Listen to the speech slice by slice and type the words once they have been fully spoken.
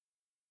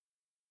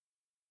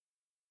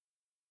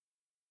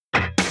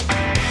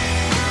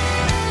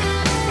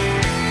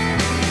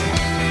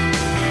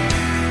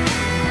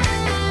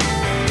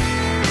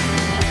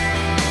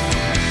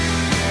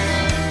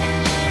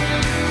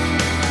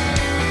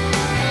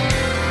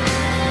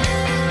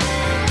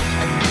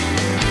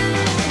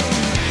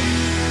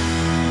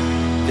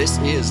This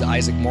is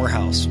Isaac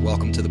Morehouse.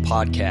 Welcome to the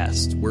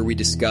podcast where we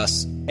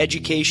discuss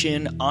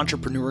education,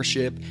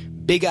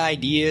 entrepreneurship, big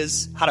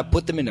ideas, how to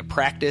put them into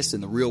practice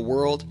in the real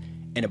world,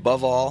 and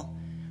above all,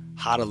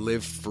 how to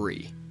live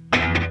free.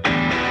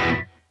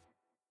 I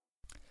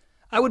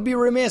would be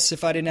remiss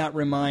if I did not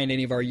remind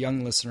any of our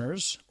young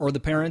listeners or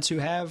the parents who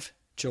have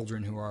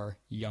children who are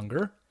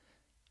younger,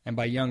 and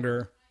by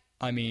younger,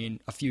 I mean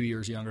a few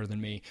years younger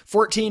than me,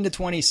 14 to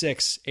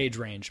 26 age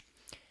range,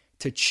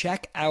 to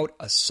check out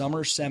a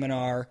summer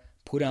seminar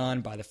put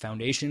on by the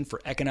Foundation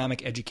for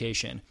Economic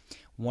Education,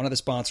 one of the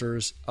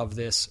sponsors of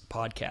this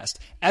podcast.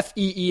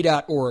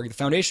 FEE.org, the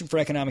Foundation for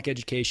Economic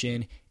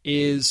Education,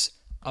 is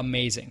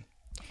amazing.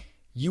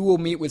 You will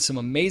meet with some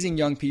amazing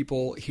young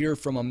people, hear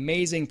from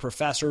amazing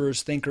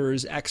professors,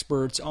 thinkers,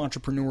 experts,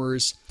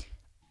 entrepreneurs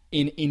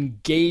in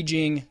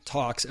engaging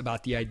talks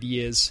about the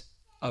ideas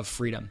of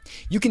freedom.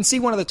 You can see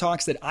one of the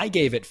talks that I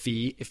gave at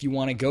FEE if you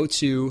want to go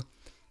to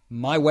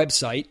my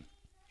website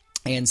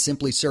and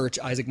simply search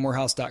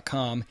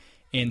isaacmorehouse.com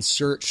and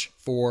search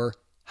for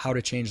How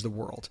to Change the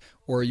World.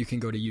 Or you can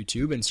go to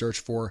YouTube and search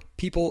for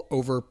People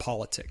Over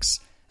Politics.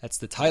 That's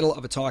the title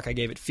of a talk I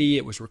gave at FEE.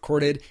 It was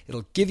recorded.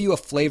 It'll give you a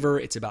flavor.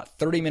 It's about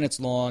 30 minutes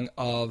long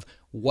of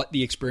what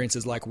the experience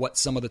is like, what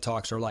some of the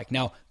talks are like.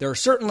 Now, there are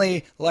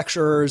certainly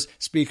lecturers,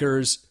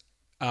 speakers,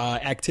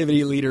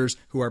 activity leaders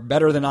who are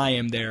better than I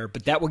am there,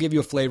 but that will give you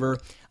a flavor.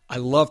 I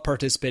love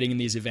participating in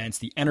these events.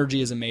 The energy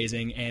is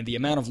amazing, and the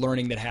amount of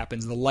learning that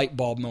happens, the light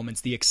bulb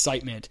moments, the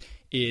excitement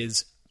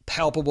is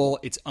palpable.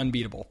 It's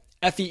unbeatable.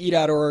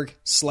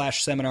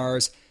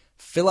 FEE.org/seminars.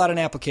 Fill out an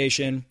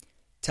application.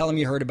 Tell them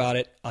you heard about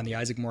it on the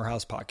Isaac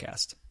Morehouse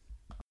podcast.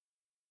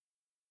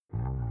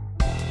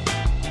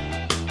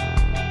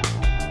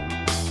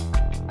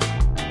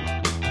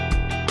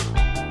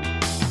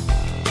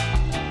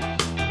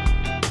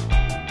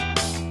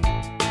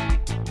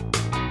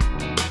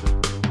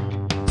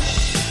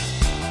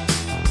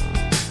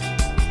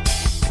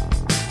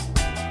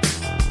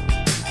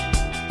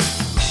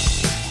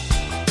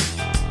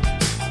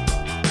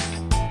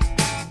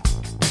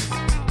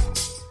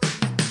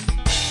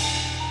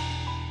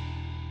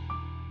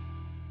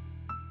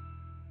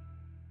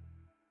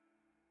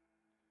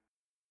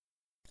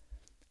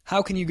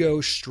 How can you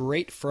go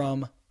straight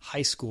from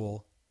high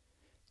school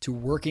to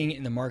working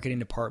in the marketing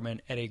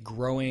department at a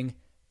growing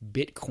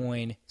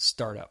Bitcoin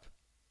startup?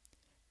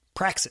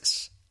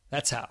 Praxis.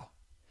 That's how.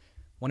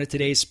 One of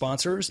today's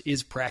sponsors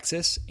is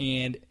Praxis,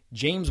 and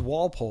James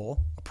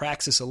Walpole, a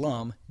Praxis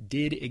alum,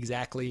 did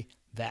exactly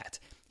that.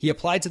 He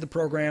applied to the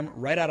program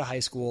right out of high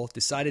school,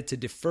 decided to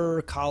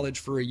defer college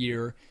for a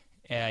year.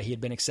 He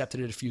had been accepted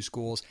at a few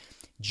schools,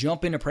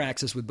 jump into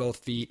Praxis with both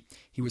feet.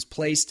 He was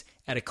placed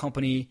at a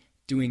company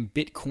doing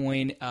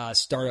Bitcoin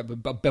startup, a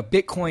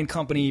Bitcoin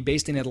company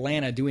based in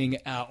Atlanta doing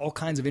all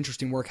kinds of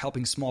interesting work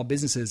helping small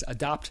businesses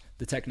adopt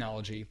the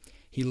technology.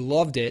 He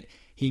loved it.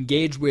 He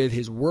engaged with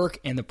his work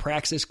and the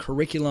Praxis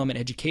curriculum and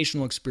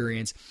educational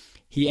experience.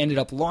 He ended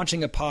up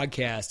launching a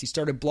podcast. He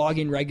started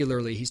blogging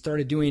regularly. He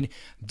started doing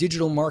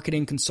digital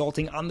marketing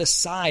consulting on the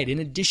side in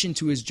addition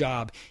to his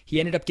job.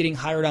 He ended up getting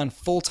hired on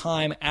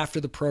full-time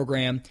after the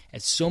program,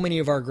 as so many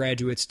of our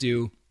graduates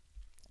do.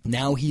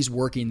 Now he's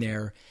working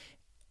there,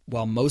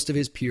 while most of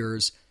his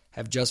peers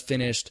have just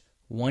finished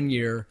 1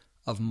 year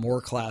of more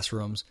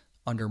classrooms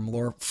under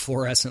more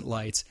fluorescent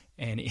lights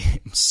and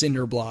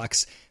cinder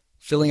blocks,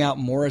 filling out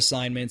more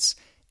assignments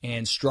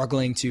and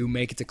struggling to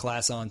make it to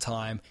class on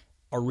time,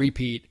 a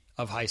repeat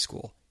of high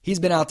school. He's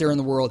been out there in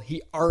the world.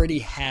 He already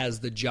has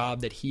the job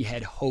that he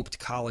had hoped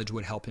college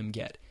would help him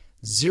get.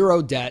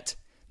 Zero debt,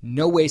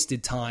 no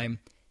wasted time.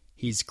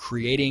 He's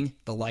creating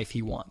the life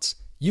he wants.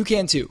 You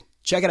can too.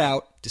 Check it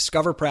out,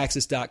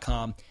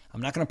 discoverpraxis.com. I'm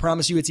not going to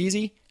promise you it's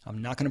easy.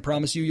 I'm not going to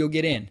promise you you'll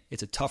get in.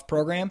 It's a tough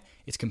program.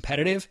 It's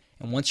competitive.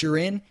 And once you're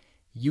in,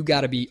 you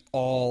got to be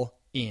all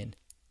in.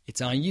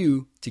 It's on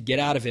you to get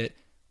out of it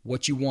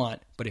what you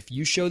want. But if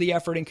you show the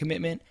effort and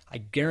commitment, I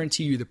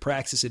guarantee you the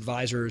Praxis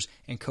advisors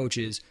and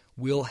coaches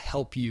will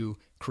help you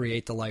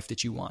create the life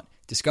that you want.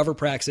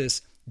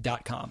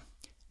 Discoverpraxis.com.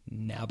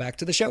 Now back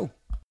to the show.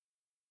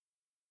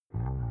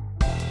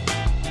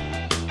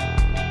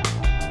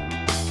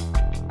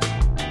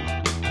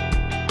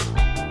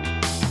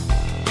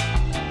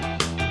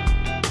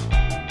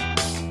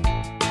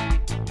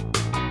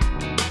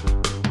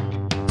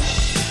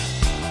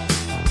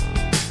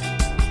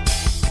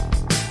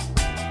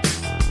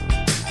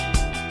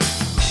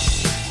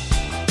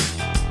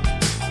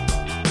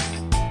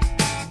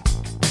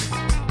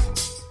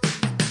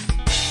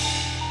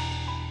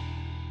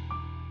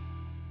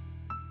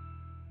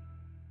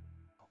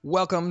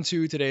 Welcome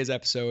to today's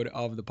episode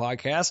of the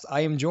podcast.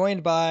 I am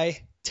joined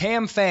by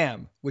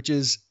Pham, which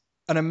is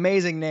an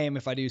amazing name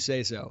if I do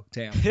say so,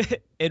 Tam.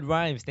 It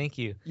rhymes. Thank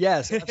you.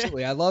 Yes,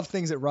 absolutely. I love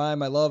things that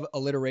rhyme. I love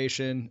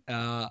alliteration.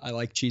 I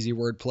like cheesy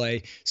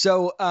wordplay.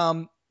 So,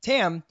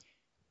 Tam,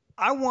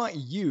 I want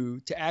you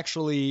to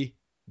actually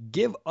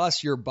give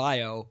us your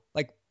bio.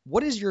 Like,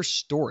 what is your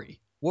story?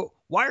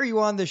 Why are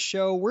you on this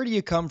show? Where do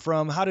you come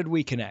from? How did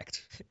we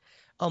connect?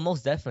 Oh,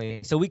 most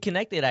definitely. So we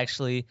connected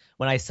actually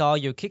when I saw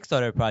your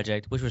Kickstarter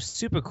project, which was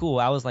super cool.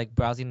 I was like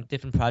browsing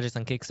different projects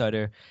on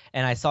Kickstarter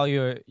and I saw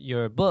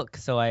your book.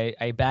 So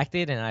I backed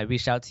it and I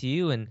reached out to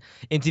you and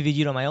interviewed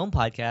you on my own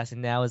podcast,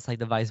 and now it's like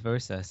the vice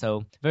versa.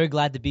 So very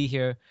glad to be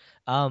here.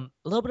 A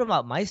little bit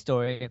about my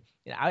story.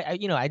 I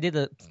did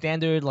the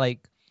standard,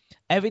 like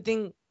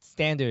everything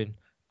standard,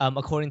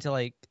 according to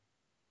like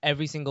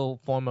every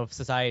single form of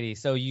society.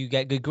 So you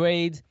get good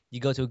grades, you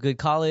go to a good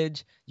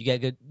college, you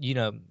get good,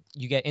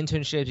 you get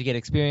internships, you get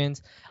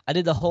experience. I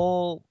did the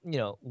whole,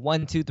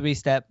 1, 2, 3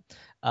 step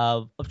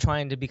of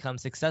trying to become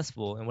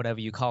successful in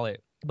whatever you call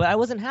it. But I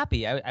wasn't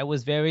happy. I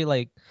was very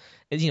like,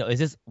 is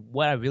this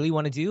what I really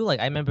want to do? Like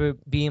I remember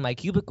being in my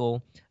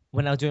cubicle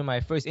when I was doing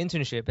my first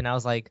internship, and I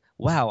was like,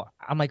 wow,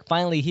 I'm like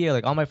finally here.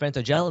 Like all my friends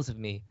are jealous of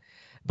me,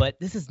 but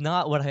this is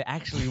not what I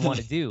actually want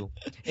to do.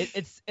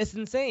 It's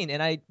insane,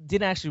 and I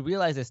didn't actually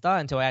realize this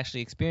thought until I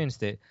actually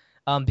experienced it.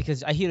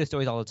 Because I hear the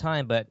stories all the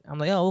time, but I'm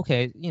like, oh,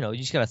 okay, you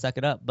just gotta suck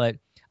it up. But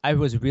I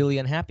was really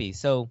unhappy.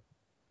 So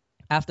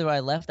after I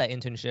left that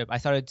internship, I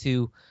started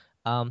to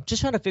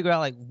just trying to figure out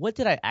like what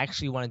did I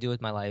actually want to do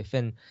with my life,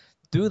 and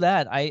through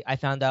that, I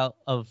found out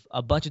of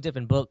a bunch of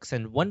different books,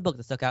 and one book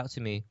that stuck out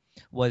to me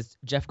was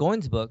Jeff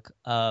Goins' book,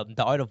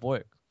 The Art of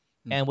Work.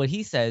 And what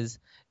he says,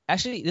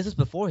 actually, this is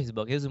before his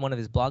book. This is one of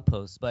his blog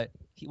posts, but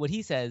what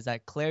he says is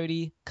that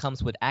clarity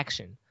comes with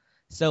action.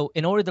 So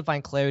in order to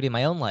find clarity in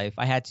my own life,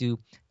 I had to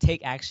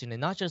take action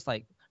and not just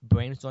like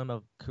brainstorm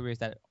of careers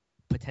that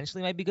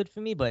potentially might be good for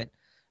me, but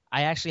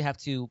I actually have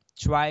to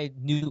try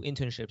new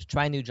internships,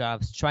 try new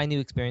jobs, try new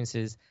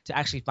experiences to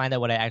actually find out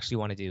what I actually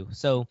want to do.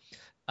 So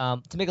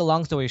to make a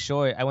long story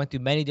short, I went through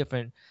many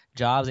different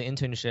jobs and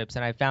internships,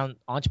 and I found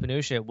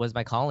entrepreneurship was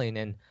my calling.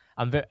 And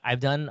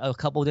I've done a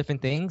couple of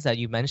different things that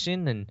you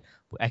mentioned, and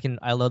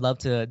I would love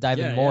to dive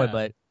in more,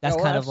 but that's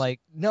kind of like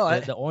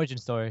the origin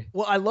story.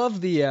 Well, I love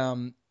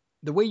the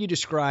way you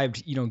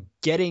described,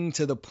 getting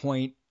to the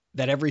point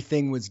that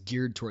everything was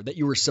geared toward, that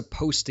you were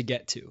supposed to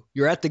get to.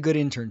 You're at the good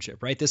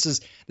internship, right? This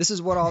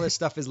is what all this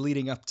stuff is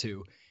leading up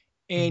to.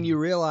 And you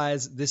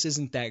realize this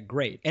isn't that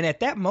great. And at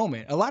that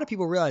moment, a lot of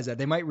people realize that.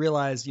 They might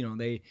realize,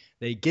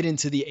 they get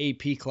into the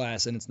AP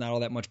class and it's not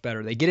all that much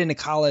better. They get into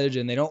college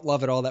and they don't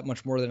love it all that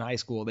much more than high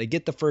school. They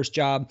get the first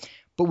job.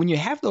 But when you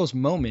have those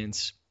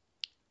moments,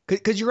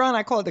 because you're on,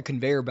 I call it the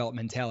conveyor belt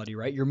mentality,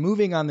 right? You're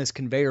moving on this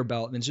conveyor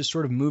belt and it's just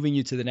sort of moving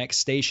you to the next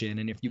station.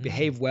 And if you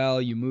behave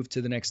well, you move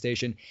to the next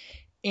station.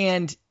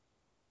 And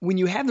when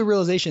you have the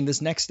realization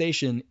this next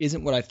station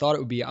isn't what I thought it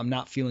would be, I'm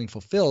not feeling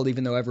fulfilled,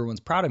 even though everyone's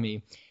proud of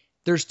me.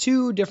 There's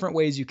two different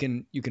ways you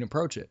can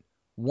approach it.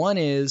 One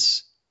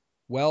is,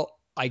 well,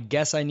 I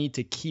guess I need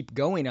to keep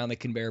going on the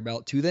conveyor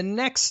belt to the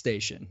next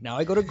station. Now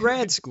I go to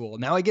grad school.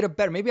 Now I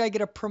get maybe I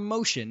get a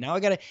promotion. Now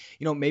I got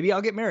to, maybe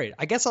I'll get married.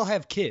 I guess I'll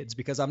have kids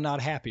because I'm not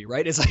happy,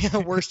 right? It's like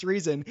the worst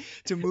reason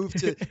to move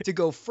to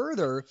go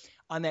further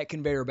on that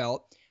conveyor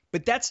belt.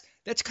 But that's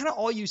kind of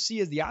all you see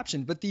as the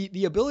option. But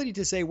the ability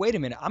to say, wait a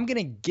minute, I'm going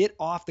to get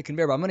off the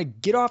conveyor belt. I'm going to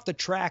get off the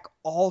track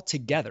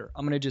altogether.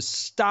 I'm going to just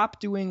stop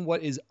doing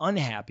what is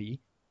unhappy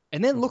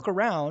and then look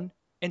around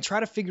and try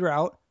to figure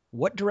out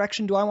what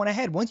direction do I want to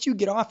head. Once you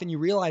get off and you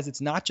realize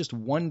it's not just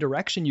one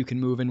direction you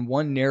can move in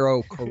one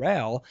narrow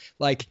corral,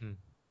 like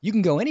you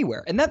can go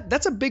anywhere. And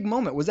that's a big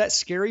moment. Was that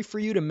scary for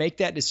you to make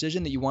that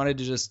decision that you wanted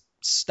to just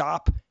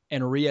stop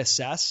and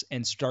reassess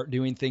and start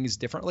doing things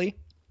differently?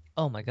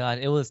 Oh my God,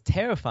 it was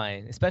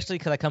terrifying, especially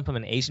because I come from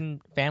an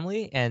Asian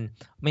family, and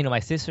my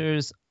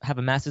sisters have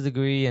a master's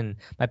degree, and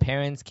my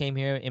parents came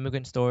here,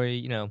 immigrant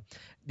story.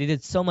 They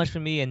did so much for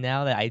me, and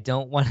now that I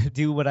don't want to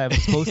do what I'm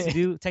supposed to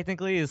do,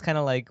 technically, it's kind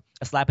of like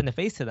a slap in the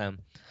face to them.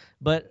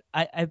 But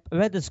I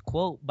read this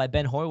quote by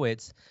Ben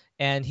Horowitz,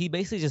 and he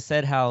basically just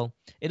said how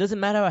it doesn't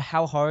matter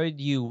how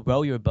hard you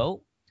row your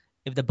boat,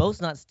 if the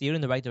boat's not steered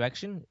in the right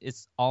direction,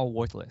 it's all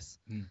worthless.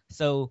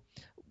 So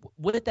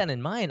with that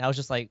in mind, I was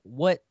just like,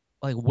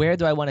 where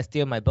do I want to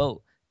steer my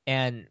boat?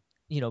 And,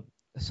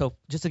 so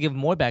just to give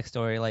more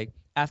backstory, like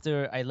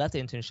after I left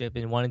the internship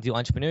and wanted to do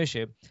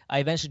entrepreneurship, I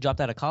eventually dropped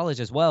out of college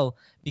as well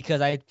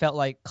because I felt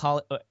like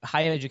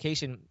higher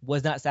education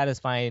was not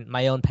satisfying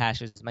my own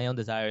passions, my own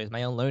desires,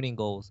 my own learning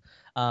goals.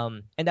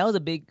 And that was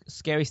a big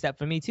scary step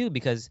for me too,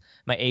 because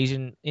my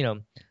Asian,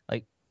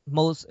 like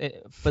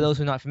for those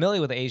who are not familiar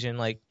with the Asian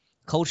like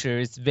culture,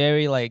 it's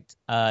very like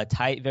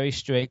tight, very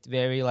strict,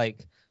 very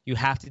like you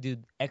have to do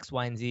X,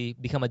 Y, and Z,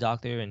 become a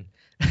doctor and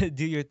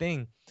do your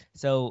thing.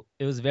 So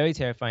it was very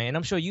terrifying. And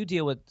I'm sure you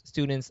deal with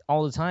students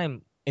all the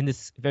time in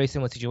this very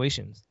similar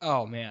situations.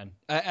 Oh, man.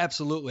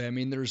 Absolutely. I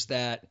mean, there's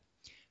that,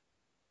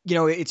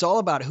 it's all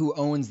about who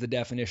owns the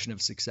definition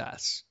of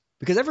success.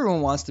 Because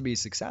everyone wants to be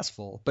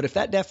successful. But if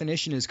that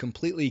definition is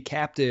completely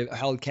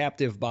held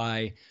captive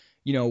by,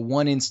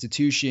 one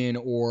institution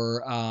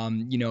or,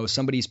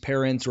 somebody's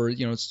parents or,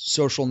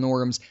 social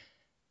norms,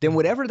 then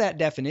whatever that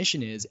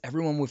definition is,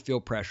 everyone would feel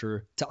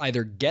pressure to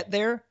either get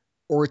there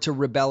or to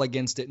rebel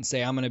against it and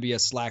say, I'm going to be a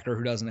slacker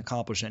who doesn't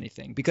accomplish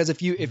anything. Because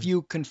if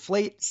you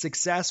conflate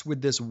success with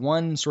this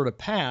one sort of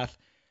path,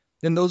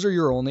 then those are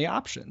your only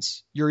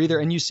options. You're either,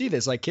 and you see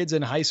this like kids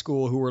in high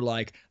school who are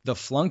like the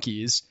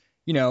flunkies,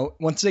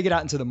 once they get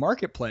out into the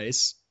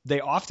marketplace, they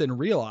often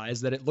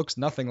realize that it looks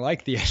nothing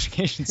like the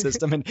education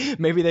system, and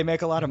maybe they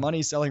make a lot of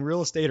money selling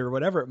real estate or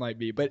whatever it might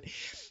be. But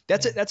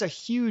that's a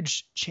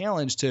huge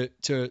challenge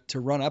to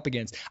run up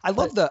against. I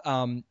love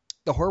the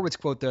Horowitz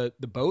quote, the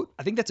boat.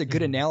 I think that's a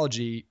good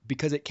analogy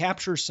because it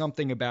captures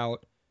something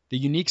about the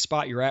unique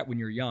spot you're at when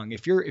you're young.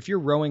 If you're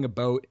rowing a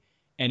boat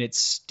and it's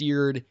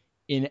steered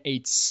in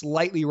a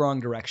slightly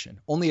wrong direction,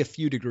 only a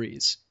few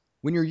degrees,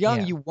 when you're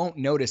young, you won't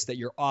notice that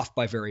you're off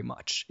by very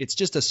much. It's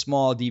just a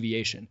small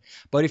deviation.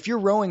 But if you're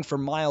rowing for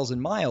miles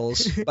and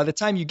miles, by the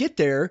time you get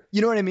there,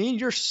 you know what I mean?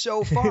 You're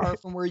so far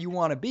from where you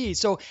want to be.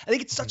 So I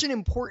think it's such an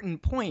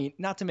important point,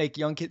 not to make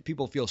young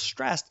people feel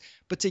stressed,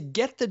 but to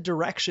get the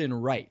direction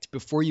right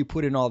before you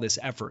put in all this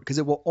effort, because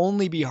it will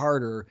only be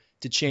harder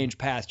to change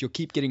paths. You'll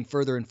keep getting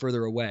further and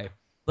further away.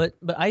 But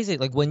Isaac,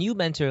 like when you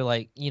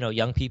mentor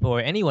young people or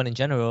anyone in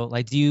general,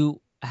 like do you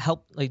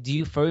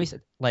first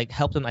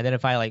help them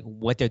identify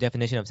what their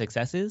definition of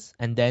success is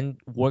and then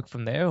work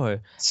from there,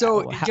 or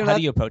how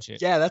do you approach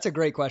it? Yeah, that's a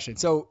great question.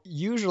 So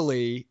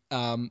usually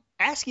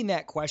asking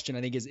that question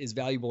I think is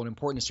valuable and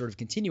important to sort of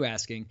continue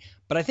asking,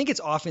 but I think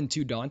it's often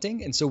too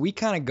daunting. And so we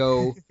kind of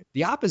go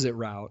the opposite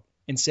route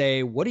and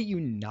say, what do you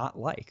not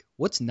like?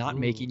 What's not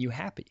making you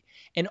happy?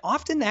 And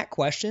often that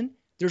question,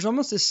 there's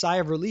almost this sigh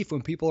of relief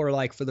when people are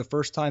like, for the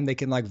first time, they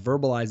can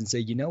verbalize and say,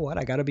 you know what?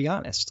 I got to be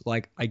honest.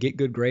 I get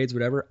good grades,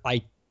 whatever.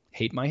 I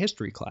hate my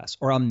history class,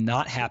 or I'm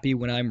not happy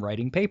when I'm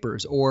writing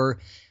papers, or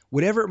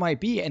whatever it might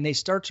be. And they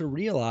start to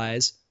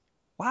realize,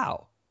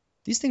 wow,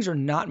 these things are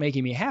not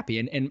making me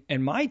happy.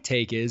 And my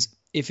take is,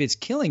 if it's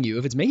killing you,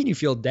 if it's making you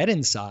feel dead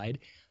inside,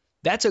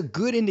 that's a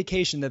good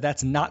indication that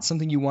that's not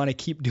something you want to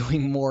keep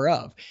doing more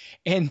of.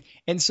 And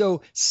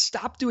so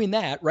stop doing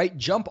that, right?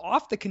 Jump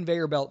off the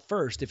conveyor belt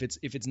first if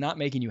it's not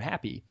making you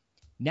happy.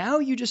 Now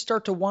you just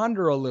start to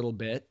wander a little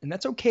bit, and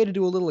that's okay to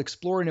do a little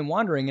exploring and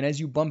wandering. And as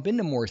you bump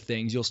into more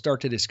things, you'll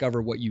start to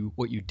discover what you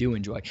do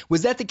enjoy.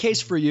 Was that the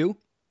case for you?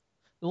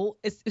 Well,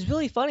 it's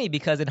really funny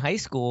because in high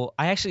school,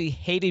 I actually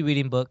hated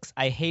reading books.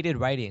 I hated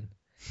writing.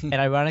 And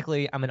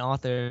ironically, I'm an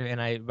author and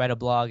I write a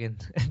blog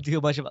and do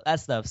a bunch of that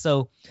stuff.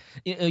 So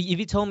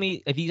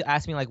if you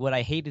asked me what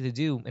I hated to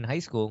do in high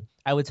school,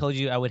 I would told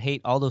you I would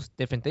hate all those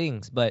different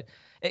things. But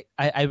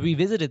I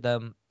revisited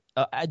them.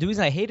 The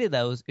reason I hated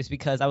those is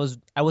because I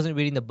wasn't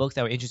reading the books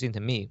that were interesting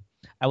to me.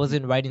 I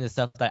wasn't writing the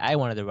stuff that I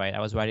wanted to write. I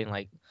was writing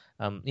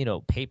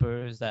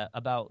papers that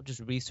about just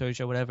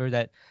research or whatever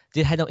that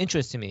had no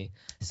interest to me.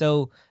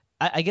 So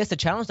I guess to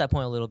challenge that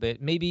point a little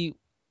bit, maybe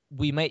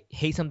we might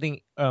hate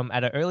something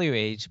at an earlier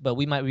age, but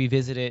we might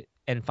revisit it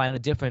and find a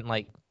different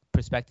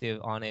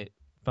perspective on it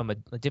from a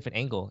different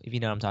angle, if you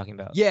know what I'm talking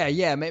about.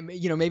 Yeah.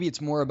 Maybe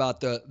it's more about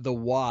the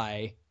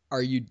why.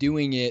 Are you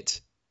doing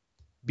it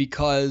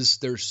because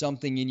there's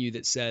something in you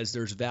that says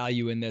there's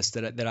value in this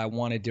that I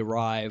want to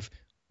derive,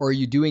 or are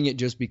you doing it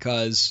just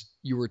because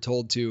you were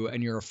told to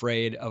and you're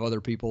afraid of other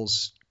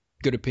people's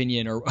good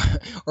opinion or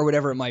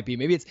whatever it might be?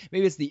 Maybe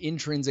it's the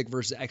intrinsic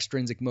versus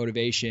extrinsic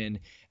motivation.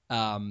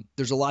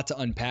 There's a lot to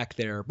unpack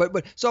there,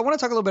 but so I want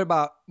to talk a little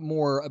bit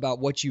more about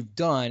what you've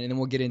done, and then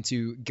we'll get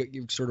into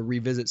sort of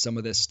revisit some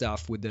of this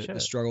stuff with the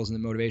struggles and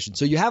the motivation.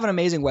 So you have an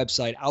amazing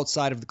website,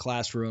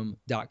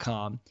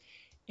 outsideoftheclassroom.com,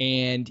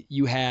 and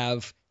you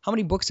have, how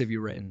many books have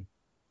you written?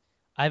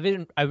 I've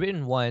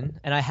written one,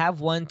 and I have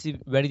one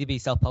ready to be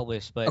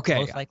self-published, but okay,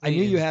 most likely I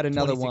knew you had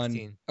another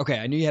 2016. one. Okay,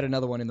 I knew you had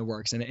another one in the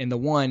works, and the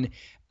one,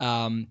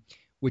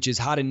 which is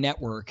How to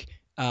Network,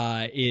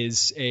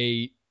 is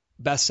a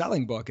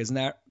best-selling book. Isn't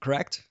that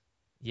correct?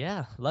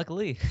 Yeah,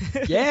 luckily.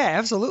 Yeah,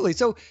 absolutely.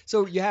 So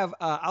you have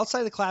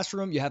Outside the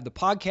Classroom, you have the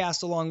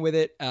podcast along with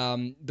it.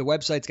 The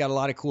website's got a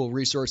lot of cool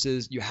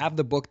resources. You have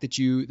the book that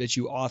you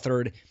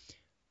authored.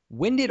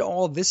 When did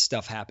all this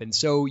stuff happen?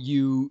 So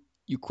you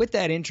quit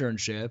that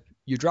internship,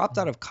 you dropped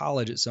out of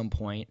college at some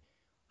point.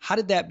 How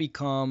did that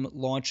become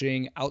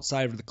launching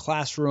Outside of the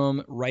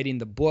Classroom, writing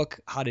the book,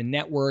 How to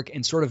Network,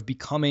 and sort of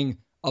becoming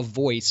a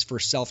voice for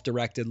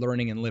self-directed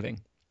learning and living?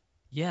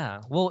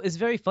 Yeah, well, it's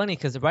very funny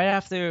because right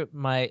after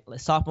my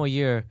sophomore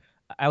year,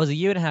 I was a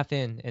year and a half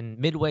in, and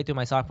midway through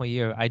my sophomore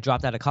year, I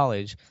dropped out of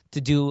college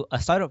to do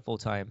a startup full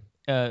time.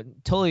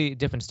 Totally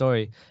different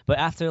story. But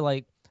after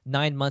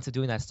 9 months of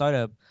doing that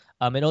startup,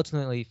 it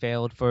ultimately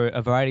failed for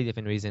a variety of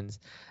different reasons.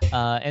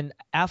 And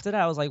after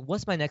that, I was like,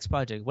 what's my next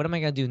project? What am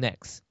I going to do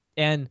next?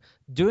 And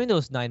during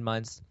those 9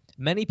 months,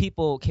 many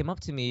people came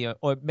up to me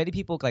or many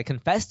people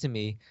confessed to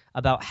me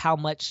about how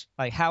much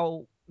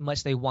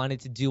they wanted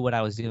to do what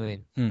I was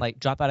doing,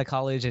 drop out of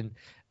college and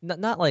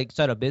not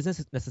start a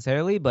business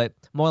necessarily, but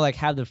more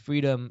have the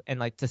freedom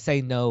and to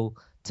say no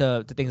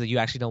to things that you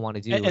actually don't want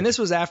to do. And this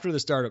was after the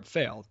startup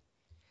failed.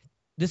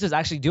 This was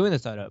actually doing the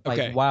startup,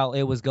 while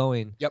it was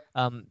going. Yep.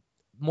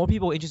 More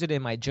people interested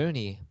in my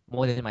journey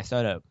more than in my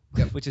startup,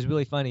 which is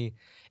really funny.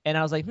 And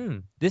I was like,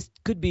 this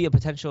could be a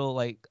potential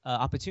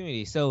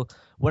opportunity. So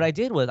what I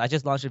did was I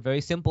just launched a very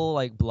simple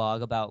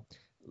blog about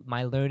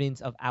my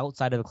learnings of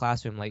outside of the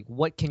classroom.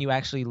 What can you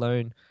actually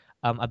learn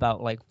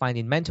about like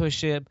finding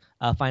mentorship,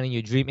 finding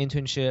your dream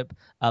internship,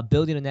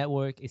 building a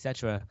network,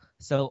 etc.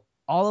 So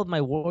all of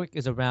my work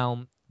is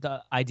around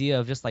the idea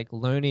of just like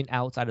learning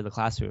outside of the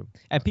classroom.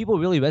 And people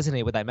really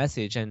resonate with that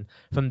message. And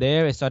from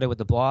there, it started with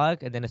the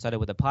blog, and then it started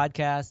with the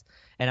podcast.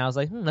 And I was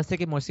like, let's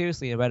take it more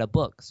seriously and write a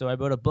book. So I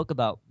wrote a book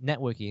about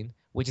networking,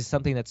 which is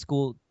something that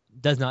school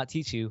does not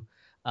teach you.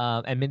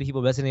 And many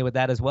people resonate with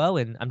that as well.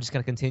 And I'm just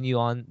going to continue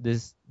on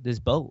this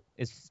boat.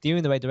 It's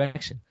steering the right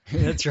direction.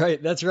 That's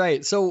right. That's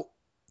right. So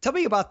tell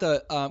me about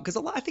because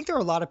I think there are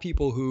a lot of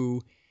people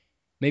who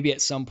maybe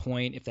at some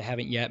point, if they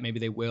haven't yet, maybe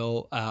they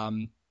will,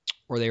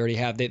 or they already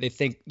have, they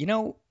think,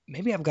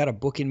 maybe I've got a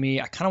book in me.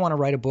 I kind of want to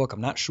write a book.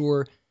 I'm not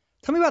sure.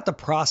 Tell me about the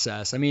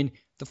process. I mean,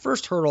 the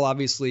first hurdle,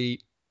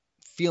 obviously,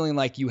 feeling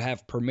like you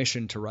have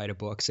permission to write a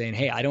book, saying,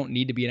 hey, I don't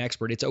need to be an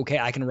expert. It's okay.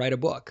 I can write a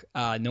book.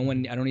 I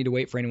don't need to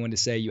wait for anyone to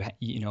say,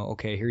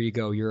 okay, here you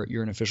go.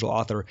 You're an official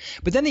author.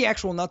 But then the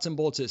actual nuts and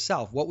bolts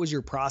itself, what was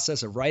your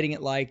process of writing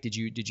it like? Did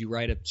you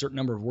write a certain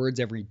number of words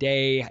every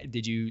day?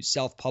 Did you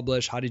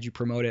self-publish? How did you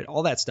promote it?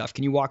 All that stuff.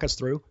 Can you walk us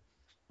through?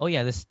 Oh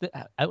yeah,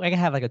 I can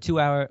have like a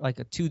 2-hour, like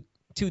a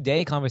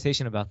two-day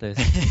conversation about this.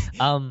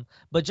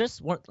 But just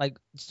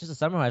to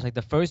summarize, like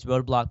the first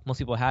roadblock most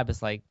people have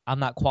is like, I'm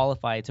not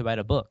qualified to write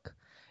a book.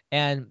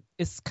 And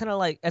it's kind of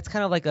like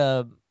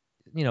a,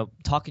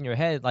 talk in your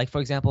head. Like,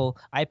 for example,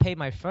 I pay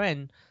my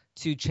friend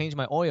to change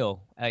my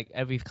oil like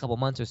every couple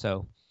months or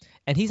so.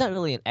 And he's not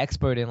really an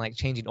expert in like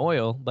changing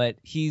oil, but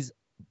he's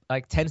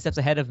like 10 steps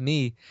ahead of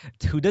me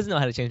who doesn't know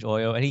how to change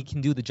oil, and he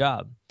can do the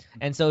job.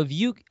 And so if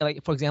you,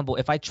 like, for example,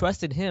 if I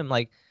trusted him,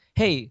 like,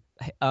 hey,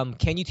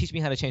 can you teach me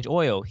how to change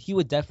oil? He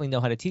would definitely know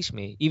how to teach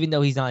me, even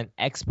though he's not an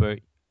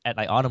expert at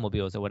like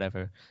automobiles or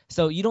whatever.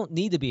 So you don't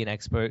need to be an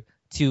expert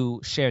to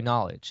share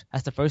knowledge.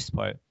 That's the first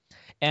part.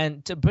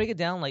 And to break it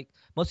down, like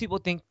most people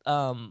think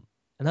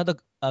another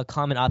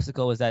common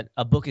obstacle is that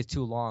a book is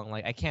too long.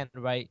 Like I can't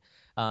write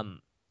a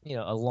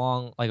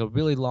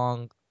really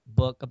long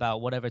book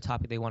about whatever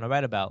topic they want to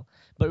write about.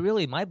 But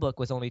really my book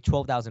was only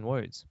 12,000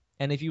 words.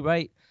 And if you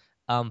write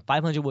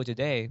 500 words a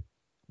day,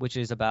 which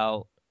is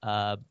about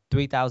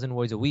 3,000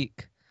 words a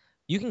week,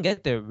 you can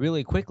get there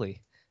really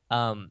quickly.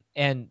 And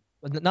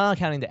not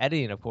counting the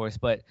editing, of course,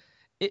 but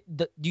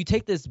you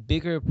take this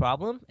bigger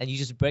problem and you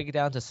just break it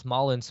down to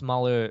smaller and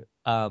smaller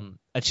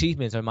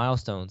achievements or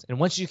milestones. And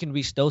once you can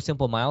reach those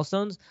simple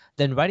milestones,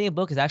 then writing a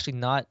book is actually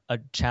not a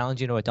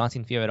challenging or a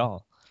daunting fear at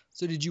all.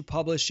 So did you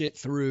publish it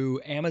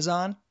through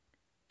Amazon?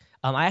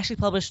 I actually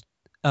published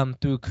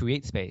through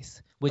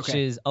CreateSpace, which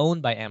is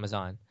owned by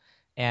Amazon.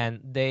 And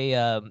they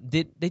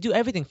do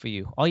everything for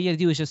you. All you got to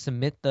do is just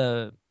submit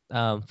the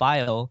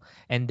file,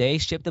 and they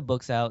ship the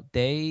books out.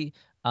 They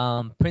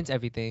print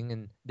everything,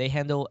 and they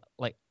handle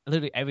like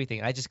literally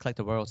everything. I just collect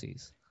the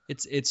royalties.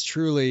 It's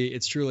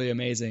truly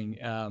amazing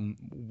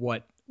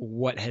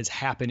what has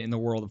happened in the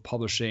world of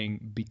publishing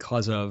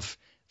because of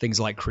things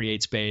like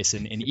CreateSpace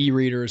and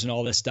e-readers and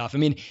all this stuff. I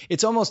mean,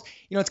 it's almost,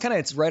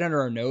 it's right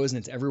under our nose and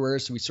it's everywhere.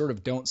 So we sort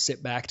of don't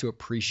sit back to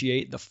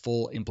appreciate the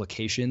full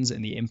implications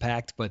and the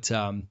impact, but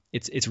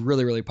it's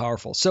really, really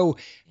powerful. So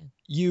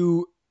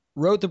you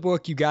wrote the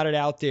book, you got it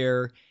out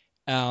there.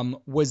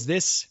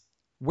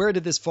 Where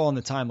did this fall in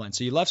the timeline?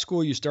 So you left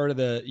school, you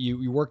started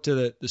you worked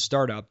to the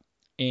startup,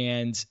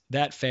 and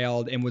that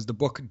failed. And was the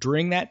book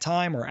during that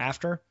time or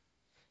after?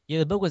 Yeah,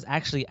 the book was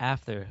actually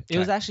after. Okay. It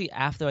was actually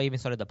after I even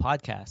started the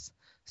podcast.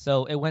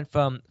 So it went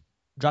from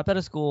dropped out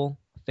of school,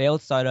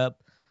 failed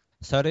startup,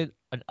 started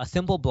a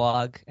simple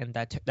blog, and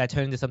that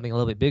turned into something a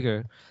little bit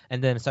bigger,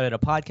 and then started a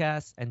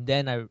podcast, and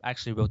then I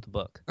actually wrote the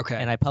book. Okay.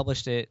 And I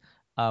published it,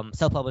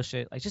 self-published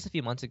it, like just a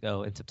few months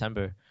ago in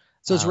September.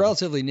 So it's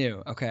relatively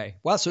new. Okay.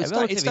 Wow. So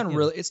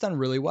it's done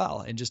really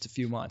well in just a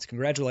few months.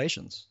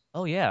 Congratulations.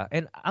 Oh yeah.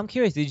 And I'm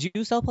curious, did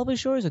you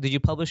self-publish yours, or did you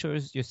publish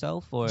yours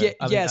yourself? Or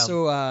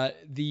So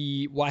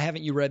Why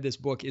Haven't You Read This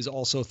Book is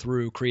also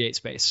through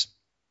CreateSpace.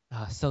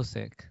 So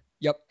sick.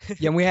 Yep.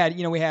 Yeah. And we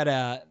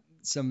had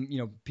some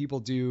people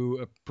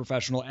do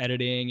professional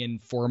editing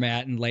and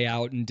format and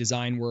layout and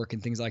design work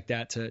and things like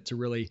that to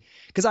really,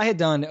 because I had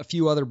done a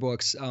few other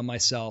books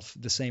myself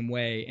the same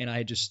way, and I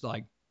had just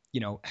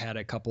had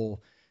a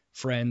couple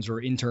friends or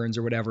interns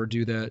or whatever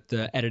do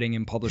the editing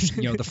and publish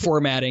the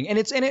formatting, and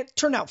it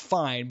turned out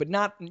fine, but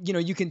not,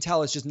 you can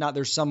tell it's just not,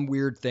 there's some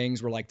weird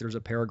things where like there's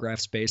a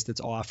paragraph space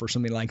that's off or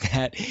something like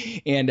that,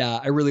 and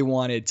I really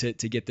wanted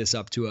to get this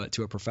up to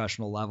a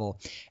professional level.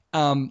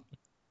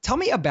 Tell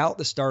me about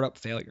the startup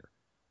failure.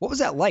 What was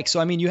that like?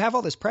 So, I mean, you have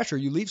all this pressure,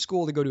 you leave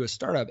school to go to a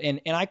startup,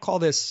 and I call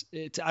this,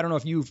 I don't know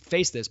if you've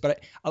faced this, but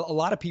a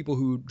lot of people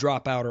who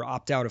drop out or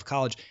opt out of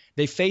college,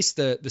 they face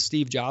the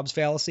Steve Jobs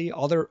fallacy.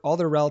 All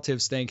their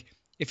relatives think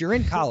if you're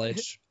in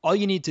college, all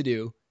you need to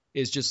do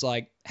is just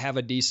like have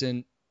a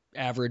decent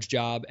average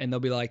job, and they'll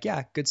be like,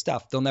 yeah, good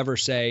stuff. They'll never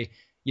say,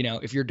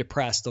 if you're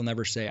depressed, they'll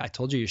never say, I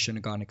told you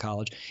shouldn't have gone to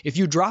college. If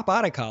you drop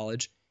out of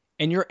college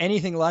and you're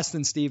anything less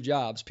than Steve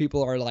Jobs,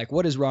 people are like,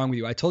 what is wrong with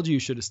you? I told you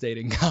should have stayed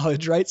in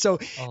college, right? So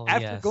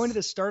after going to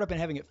this startup and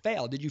having it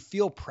fail, did you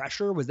feel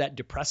pressure? Was that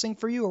depressing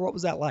for you, or what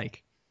was that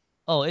like?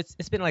 Oh,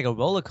 it's been like a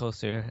roller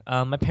coaster.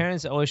 My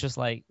parents are always just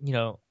like,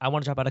 I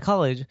want to drop out of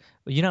college,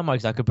 but you're not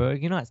Mark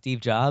Zuckerberg, you're not Steve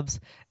Jobs,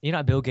 you're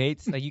not Bill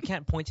Gates. Like you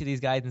can't point to these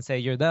guys and say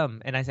you're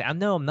them. And I say,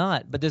 no, I'm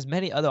not. But there's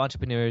many other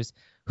entrepreneurs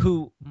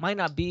who might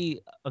not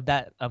be of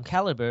that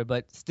caliber,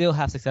 but still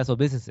have successful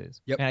businesses.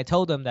 Yep. And I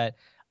told them that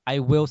I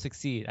will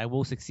succeed. I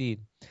will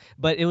succeed.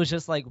 But it was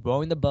just like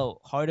rowing the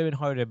boat harder and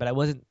harder. But it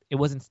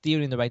wasn't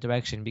steering in the right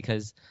direction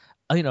because,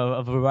 of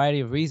a variety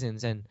of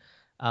reasons. And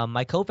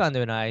my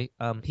co-founder and I,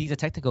 he's a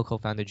technical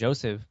co-founder,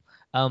 Joseph.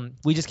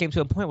 We just came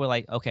to a point where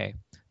like, okay,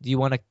 do you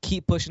want to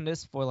keep pushing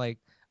this for like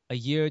a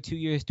year, 2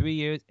 years, 3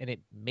 years, and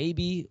it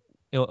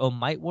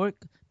might work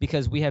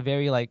because we have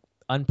very like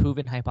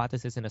unproven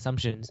hypotheses and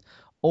assumptions,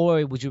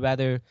 or would you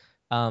rather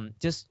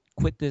just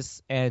quit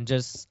this and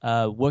just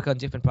work on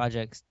different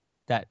projects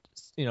that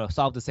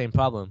solve the same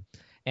problem?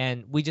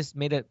 And we just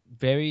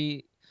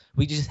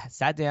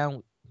sat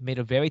down, made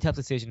a very tough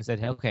decision, and said,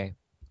 hey, okay,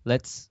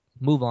 let's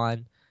move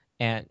on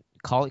and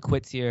call it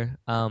quits here.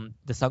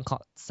 The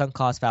sunk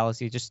cost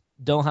fallacy. Just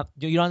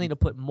you don't need to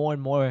put more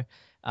and more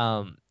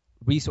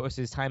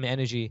resources, time, and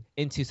energy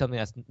into something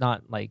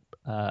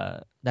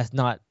that's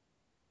not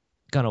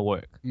gonna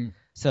work.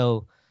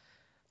 So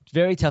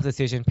very tough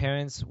decision.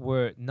 Parents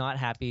were not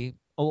happy.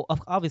 Oh,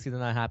 obviously they're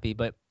not happy,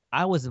 but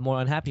I was the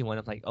more unhappy one.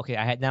 I'm like, okay,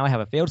 I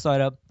have a failed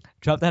startup,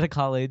 dropped out of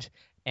college,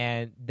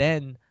 and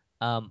then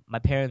my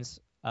parents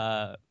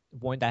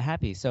weren't that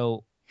happy.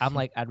 So I'm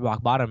like at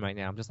rock bottom right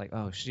now. I'm just like,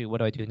 oh shoot, what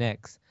do I do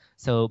next?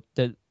 So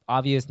the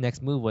obvious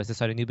next move was to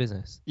start a new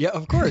business. Yeah,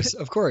 of course,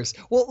 of course.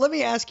 Well, let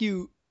me ask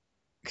you.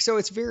 So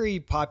it's very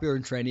popular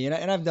and trendy,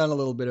 and I've done a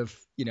little bit of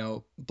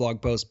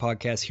blog posts,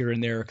 podcasts here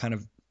and there, kind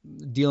of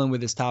dealing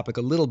with this topic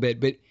a little bit.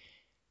 But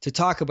to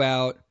talk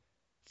about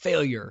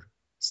failure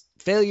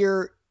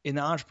in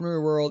the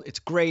entrepreneur world, it's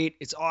great,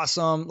 it's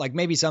awesome. Like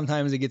maybe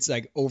sometimes it gets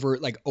like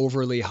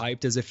overly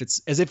hyped as if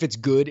it's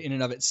good in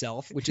and of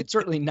itself, which it's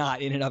certainly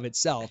not in and of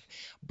itself.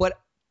 But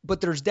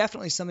there's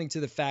definitely something to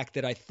the fact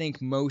that I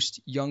think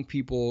most young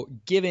people,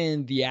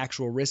 given the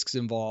actual risks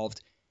involved,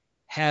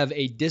 have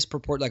a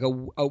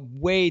a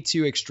way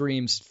too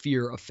extreme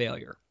fear of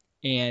failure.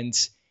 And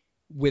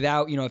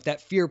without, if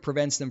that fear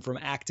prevents them from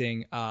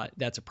acting,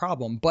 that's a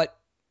problem. But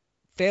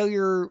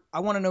failure, I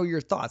want to know your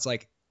thoughts.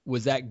 Like,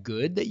 was that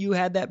good that you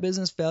had that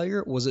business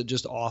failure? Was it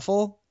just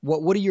awful?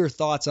 What are your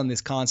thoughts on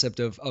this concept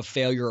of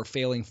failure or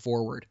failing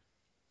forward?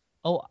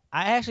 Oh,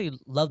 I actually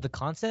love the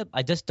concept.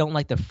 I just don't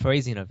like the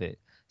phrasing of it.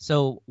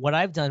 So what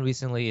I've done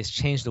recently is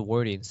change the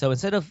wording. So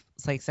instead of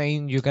like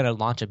saying you're gonna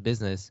launch a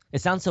business,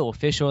 it sounds so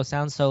official. It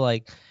sounds so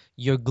like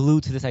you're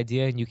glued to this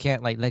idea and you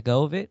can't like let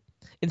go of it.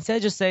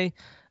 Instead, just say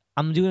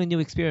I'm doing a new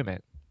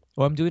experiment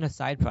or I'm doing a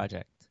side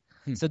project.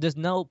 So there's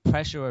no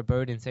pressure or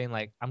burden saying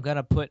like I'm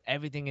gonna put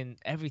everything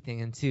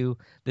into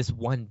this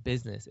one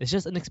business. It's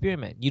just an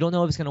experiment. You don't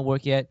know if it's gonna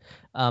work yet.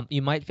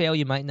 You might fail,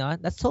 you might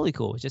not. That's totally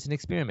cool. It's just an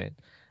experiment.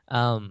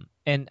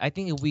 And I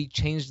think if we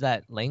change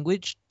that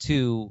language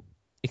to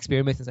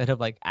experiments instead of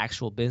like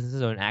actual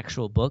businesses or an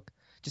actual book,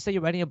 just say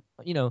you're writing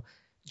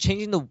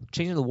changing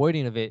the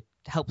wording of it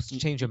helps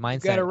change your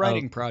mindset. You got a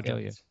writing project.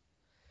 Failure.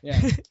 Yeah.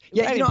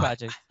 Yeah,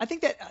 project. I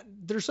think that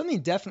there's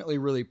something definitely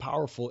really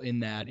powerful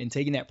in that, in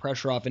taking that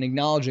pressure off and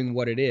acknowledging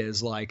what it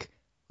is. Like,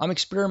 I'm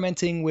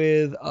experimenting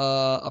with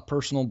a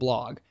personal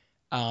blog.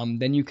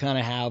 Then you kind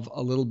of have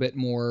a little bit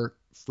more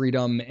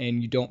freedom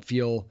and you don't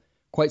feel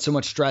quite so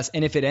much stress.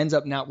 And if it ends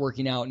up not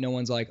working out, no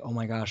one's like, oh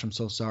my gosh, I'm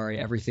so sorry.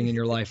 Everything in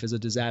your life is a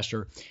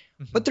disaster.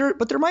 But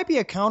there might be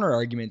a counter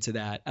argument to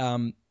that.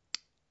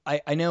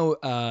 I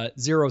know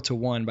 0 to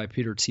 1 by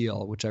Peter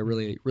Thiel, which I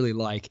really, really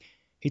like.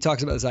 He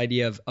talks about this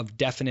idea of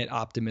definite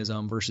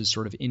optimism versus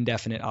sort of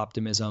indefinite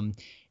optimism.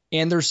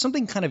 And there's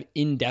something kind of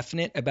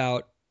indefinite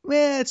about,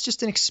 it's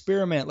just an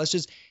experiment. Let's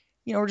just,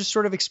 we're just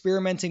sort of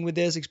experimenting with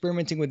this,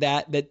 experimenting with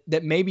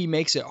that maybe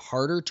makes it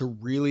harder to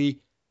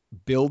really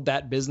build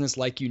that business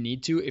like you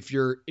need to. If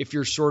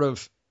you're sort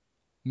of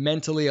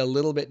mentally a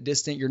little bit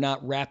distant, you're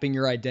not wrapping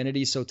your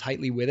identity so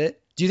tightly with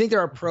it. Do you think there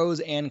are pros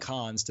and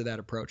cons to that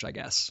approach, I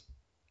guess?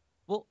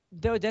 Well,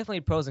 there are definitely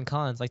pros and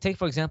cons. Like take,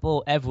 for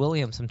example, Ev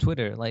Williams from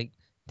Twitter. Like,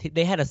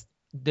 they had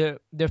their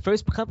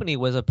first company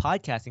was a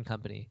podcasting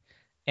company,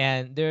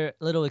 and their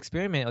little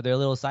experiment or their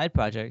little side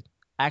project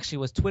actually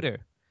was Twitter.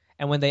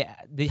 And when they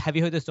have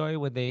you heard the story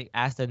when they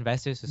asked the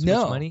investors to switch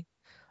money?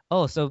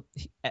 Oh, so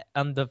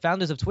the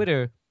founders of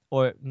Twitter,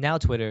 or now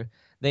Twitter,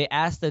 they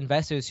asked the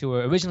investors who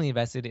were originally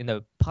invested in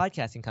the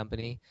podcasting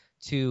company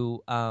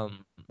to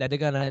that they're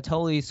gonna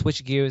totally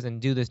switch gears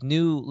and do this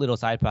new little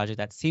side project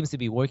that seems to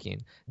be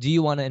working. Do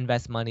you want to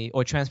invest money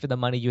or transfer the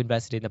money you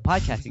invested in the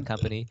podcasting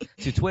company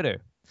to Twitter?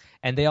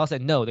 And they all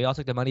said no. They all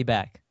took the money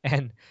back,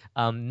 and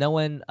no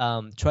one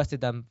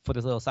trusted them for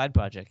this little side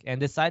project.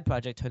 And this side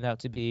project turned out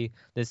to be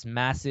this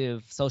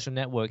massive social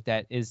network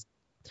that is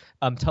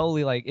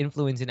totally like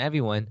influencing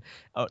everyone,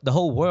 the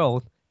whole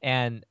world.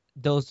 And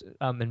those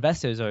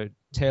investors are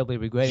terribly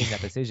regretting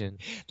that decision.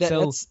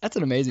 That's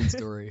an amazing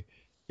story.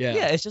 Yeah.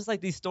 Yeah, it's just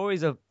like these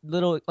stories of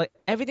little, like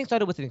everything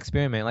started with an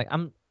experiment. Like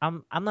I'm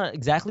not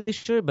exactly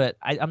sure, but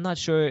I'm not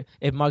sure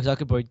if Mark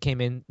Zuckerberg came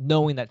in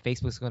knowing that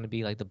Facebook's going to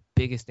be like the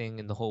biggest thing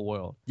in the whole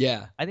world.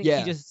 Yeah. I think he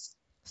Yeah. just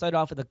started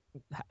off with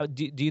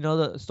do you know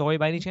the story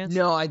by any chance?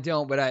 No, I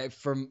don't. But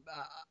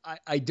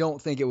I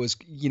don't think it was,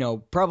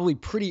 probably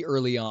pretty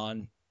early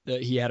on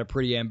that he had a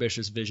pretty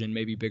ambitious vision,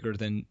 maybe bigger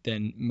than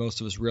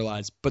most of us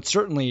realize. But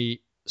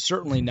certainly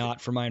not,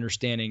 from my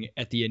understanding,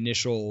 at the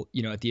initial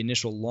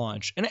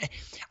launch. And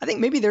I think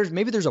maybe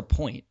there's a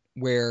point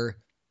where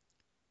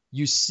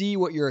you see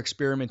what your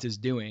experiment is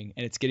doing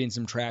and it's getting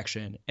some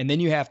traction. And then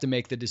you have to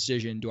make the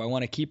decision, do I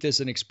want to keep this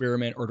an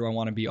experiment or do I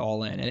want to be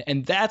all in?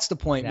 And that's the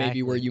point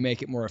maybe where you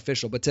make it more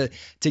official. But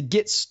to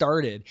get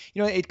started,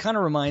 it kind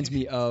of reminds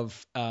me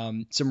of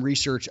some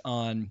research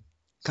on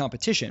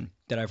competition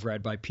that I've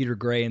read by Peter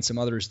Gray and some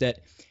others, that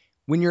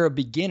when you're a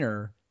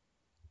beginner,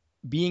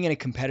 being in a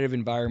competitive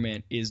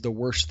environment is the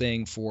worst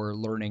thing for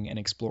learning and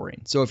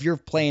exploring. So if you're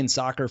playing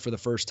soccer for the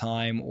first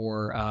time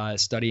or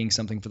studying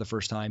something for the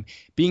first time,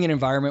 being in an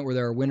environment where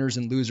there are winners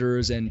and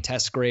losers and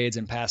test grades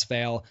and pass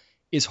fail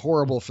is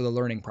horrible for the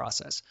learning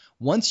process.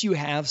 Once you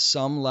have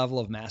some level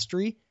of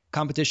mastery,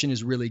 competition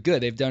is really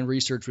good. They've done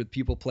research with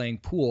people playing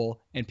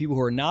pool and people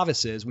who are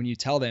novices. When you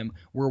tell them,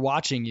 we're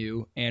watching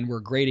you and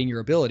we're grading your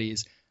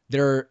abilities,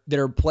 they're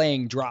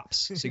playing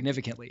drops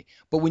significantly.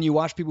 But when you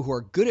watch people who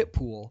are good at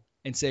pool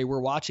and say,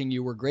 we're watching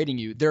you, we're grading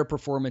you, their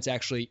performance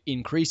actually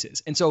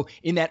increases. And so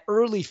in that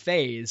early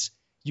phase,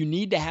 you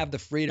need to have the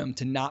freedom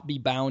to not be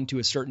bound to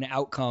a certain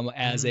outcome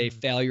as a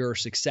failure or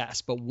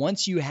success. But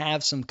once you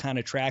have some kind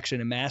of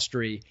traction and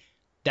mastery,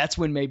 that's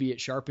when maybe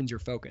it sharpens your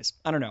focus.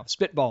 I don't know,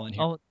 spitballing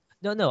here. Oh,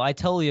 no, I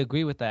totally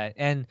agree with that.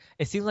 And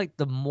it seems like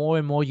the more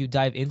and more you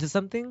dive into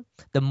something,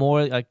 the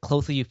more like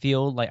closely you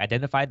feel like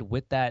identified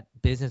with that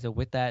business or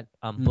with that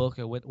book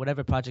or with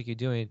whatever project you're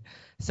doing.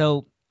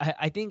 So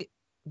I think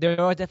there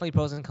are definitely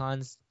pros and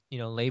cons,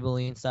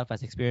 labeling stuff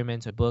as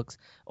experiments or books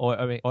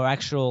or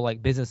actual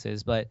like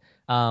businesses. But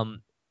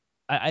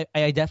I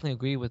definitely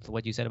agree with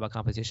what you said about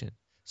competition.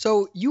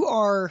 So you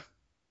are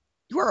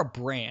a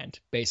brand,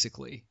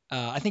 basically.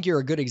 I think you're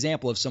a good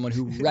example of someone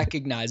who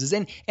recognizes,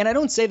 and I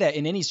don't say that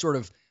in any sort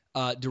of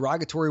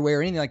derogatory way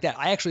or anything like that.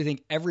 I actually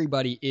think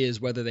everybody is,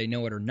 whether they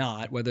know it or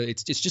not, whether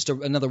it's just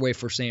another way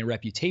for saying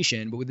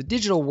reputation. But with the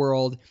digital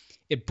world,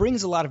 it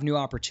brings a lot of new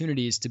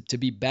opportunities to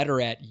be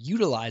better at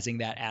utilizing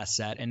that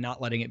asset and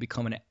not letting it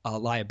become a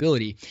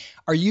liability.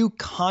 Are you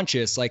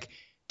conscious,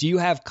 do you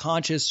have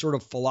conscious sort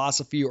of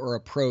philosophy or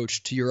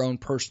approach to your own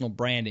personal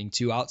branding,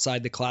 to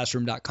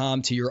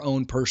OutsideTheClassroom.com, to your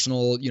own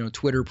personal,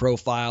 Twitter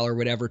profile or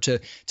whatever, to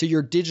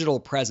your digital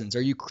presence?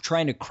 Are you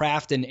trying to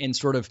craft and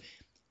sort of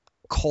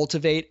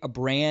cultivate a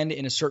brand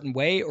in a certain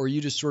way, or are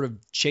you just sort of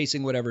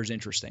chasing whatever's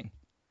interesting?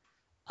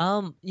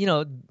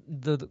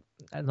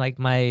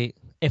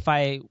 If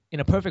I, in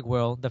a perfect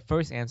world, the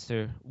first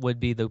answer would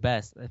be the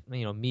best.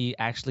 Me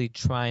actually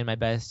trying my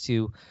best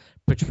to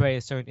portray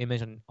a certain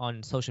image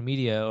on social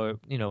media or,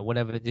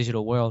 whatever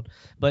digital world.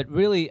 But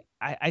really,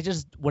 I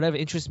just, whatever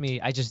interests me,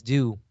 I just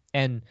do.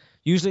 And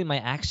usually my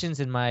actions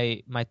and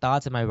my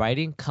thoughts and my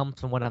writing come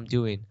from what I'm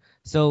doing.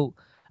 So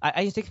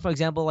I take, for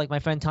example, like my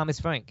friend Thomas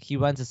Frank. He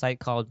runs a site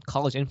called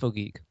College Info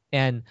Geek.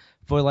 And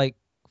for like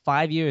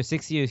 5 years,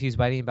 6 years, he's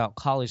writing about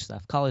college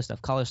stuff.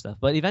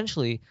 But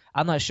eventually,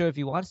 I'm not sure if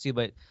he wants to,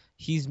 but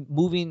he's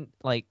moving,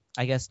 like,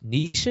 I guess,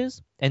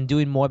 niches and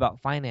doing more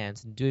about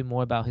finance and doing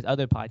more about his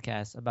other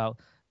podcasts about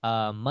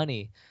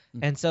money.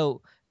 Mm-hmm. And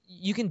so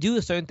you can do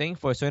a certain thing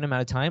for a certain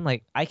amount of time.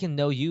 Like, I can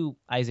know you,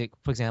 Isaac,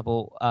 for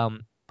example,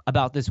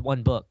 about this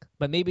one book,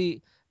 but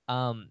maybe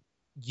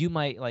you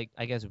might, like,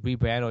 I guess,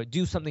 rebrand or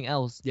do something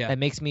else that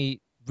makes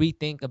me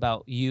rethink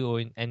about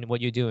you and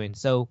what you're doing.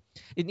 So,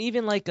 and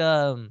even like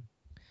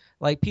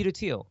Peter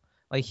Thiel,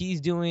 like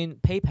he's doing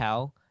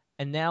PayPal,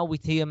 and now we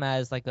see him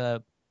as like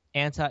a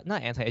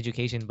not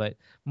anti-education, but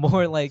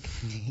more like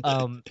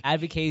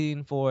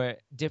advocating for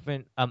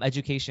different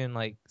education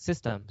like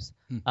systems.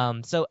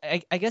 So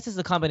I guess it's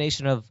a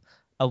combination of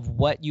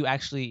what you're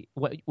actually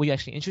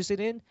interested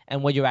in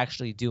and what you're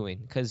actually doing,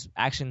 because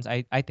actions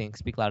I think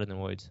speak louder than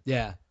words.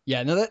 Yeah.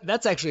 No,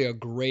 that's actually a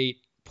great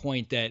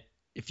point, that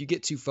if you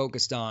get too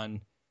focused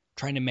on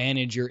trying to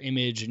manage your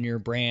image and your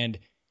brand,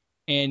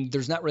 and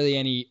there's not really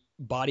any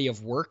body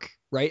of work,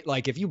 right?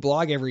 Like if you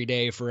blog every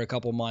day for a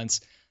couple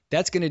months,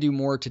 that's going to do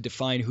more to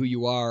define who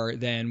you are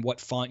than what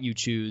font you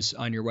choose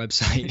on your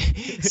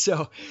website.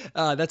 So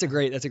that's a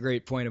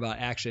great point about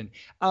action.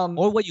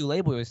 Or what you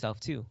label yourself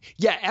too.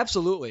 Yeah,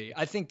 absolutely.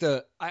 I think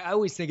I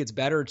always think it's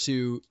better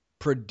to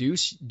do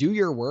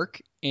your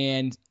work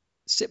and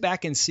sit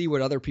back and see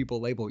what other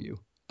people label you.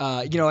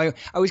 I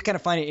always kind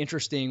of find it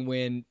interesting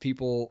when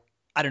people,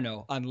 I don't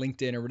know, on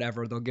LinkedIn or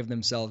whatever, they'll give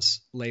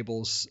themselves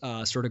labels,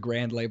 sort of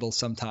grand labels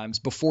sometimes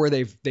before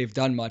they've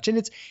done much. And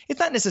it's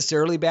not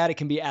necessarily bad. It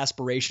can be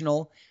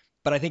aspirational,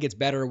 but I think it's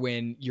better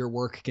when your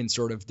work can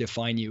sort of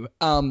define you.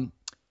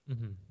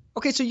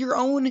 Okay, so your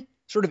own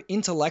sort of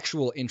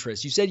intellectual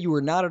interest? You said you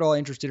were not at all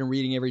interested in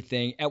reading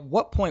everything. At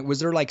what point was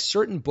there like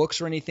certain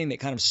books or anything that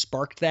kind of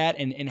sparked that?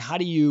 And how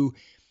do you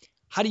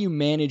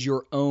manage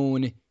your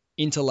own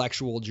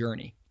intellectual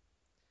journey?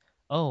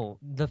 Oh,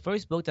 the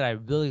first book that I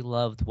really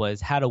loved was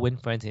How to Win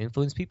Friends and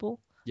Influence People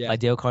Yeah. by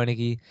Dale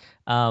Carnegie.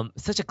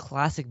 Such a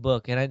classic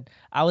book, and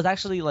I was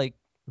actually like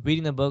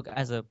reading the book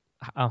as a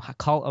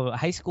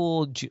high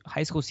school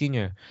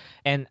senior,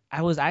 and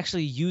I was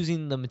actually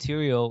using the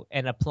material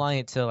and applying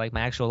it to like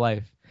my actual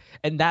life,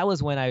 and that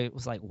was when I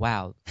was like,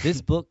 wow,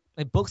 this book,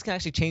 like books can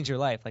actually change your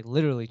life, like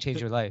literally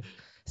change your life.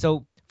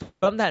 So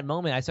from that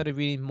moment, I started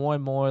reading more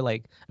and more.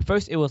 Like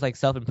first, it was like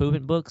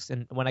self-improvement books,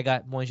 and when I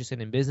got more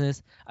interested in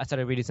business, I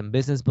started reading some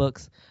business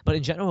books. But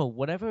in general,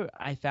 whenever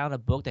I found a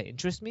book that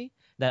interests me,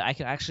 that I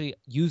could actually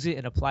use it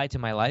and apply it to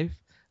my life,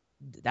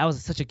 that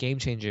was such a game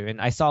changer.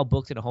 And I saw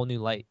books in a whole new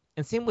light.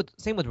 And same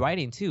with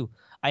writing too.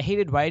 I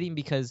hated writing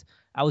because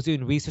I was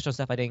doing research on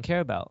stuff I didn't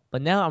care about.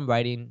 But now I'm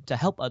writing to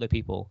help other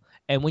people.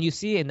 And when you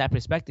see it in that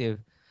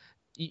perspective,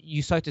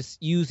 you start to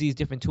use these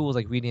different tools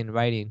like reading and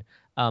writing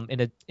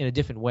in a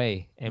different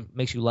way, and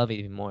makes you love it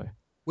even more.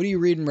 What are you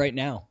reading right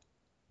now?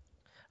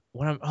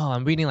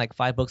 I'm reading like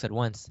 5 books at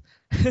once.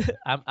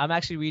 I'm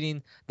actually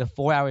reading The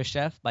 4 Hour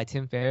Chef by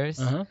Tim Ferriss.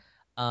 Uh-huh.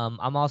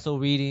 I'm also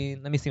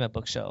reading. Let me see my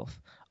bookshelf.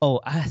 Oh,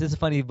 this is a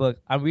funny book.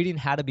 I'm reading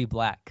How to Be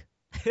Black.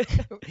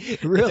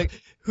 Really?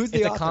 Who's the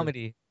It's author? a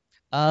comedy.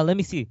 Let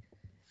me see.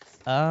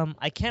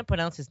 I can't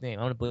pronounce his name.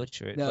 I'm gonna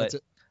butcher it. No,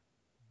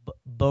 But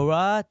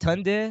Bara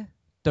Tunde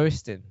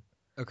Thurston.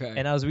 Okay.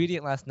 And I was reading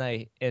it last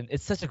night, and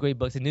it's such a great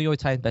book. It's a New York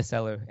Times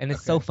bestseller, and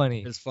it's so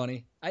funny. It's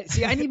funny.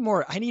 I need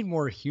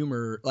more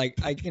humor. Like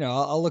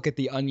I'll look at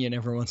The Onion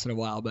every once in a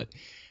while, but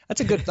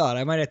that's a good thought.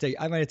 I might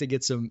have to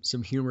get some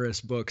humorous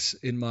books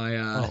in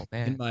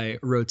my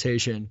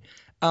rotation.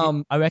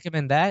 I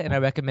recommend that, and I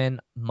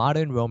recommend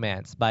Modern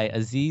Romance by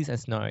Aziz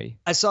Ansari.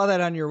 I saw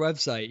that on your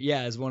website.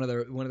 Yeah, as one of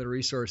the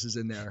resources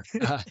in there.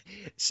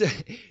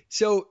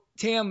 So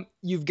Tam,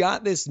 you've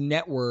got this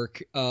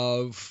network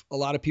of a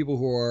lot of people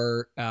who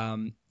are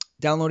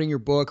downloading your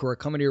book, who are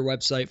coming to your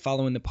website,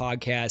 following the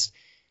podcast.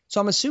 So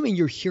I'm assuming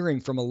you're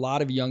hearing from a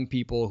lot of young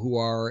people who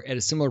are at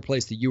a similar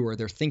place that you are.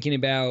 They're thinking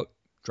about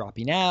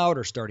dropping out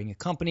or starting a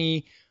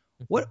company.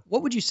 What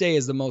would you say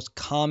is the most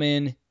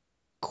common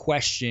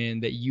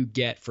question that you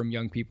get from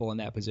young people in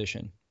that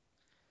position?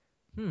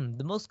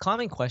 The most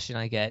common question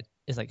I get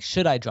is like,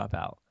 should I drop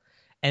out?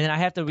 And then I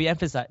have to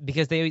reemphasize,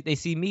 because they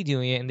see me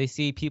doing it, and they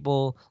see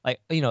people like,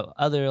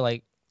 other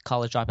like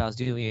college dropouts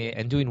doing it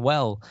and doing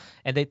well,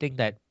 and they think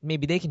that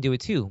maybe they can do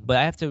it too. But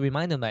I have to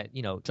remind them that,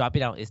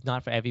 dropping out is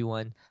not for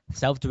everyone.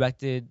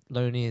 Self-directed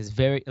learning is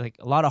very, like,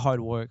 a lot of hard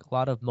work, a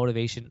lot of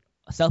motivation,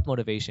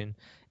 self-motivation.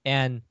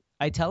 And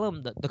I tell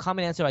them that the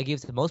common answer I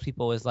give to most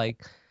people is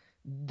like,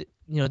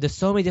 there's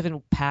so many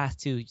different paths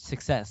to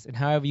success, and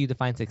however you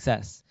define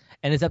success,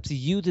 and it's up to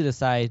you to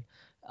decide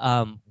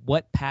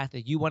what path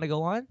that you want to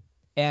go on,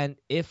 and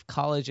if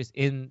college is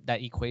in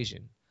that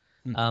equation.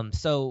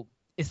 So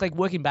it's like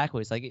working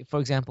backwards. Like, for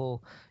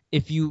example,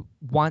 if you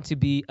want to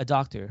be a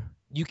doctor,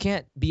 you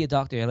can't be a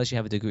doctor unless you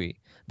have a degree.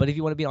 But if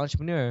you want to be an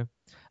entrepreneur,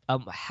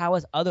 how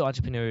has other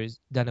entrepreneurs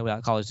done it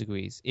without college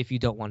degrees if you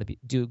don't want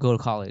to go to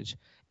college?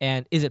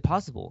 And is it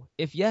possible?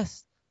 If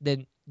yes,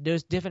 then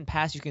there's different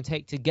paths you can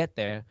take to get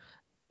there.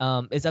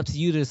 It's up to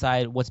you to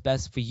decide what's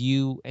best for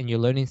you and your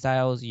learning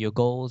styles, your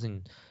goals,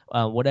 and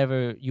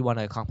whatever you want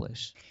to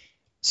accomplish.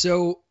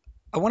 So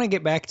I want to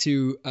get back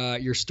to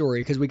your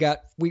story, because we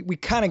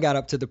kind of got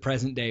up to the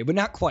present day, but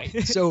not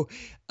quite. So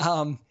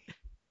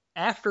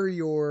after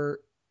your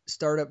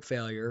startup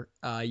failure,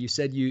 you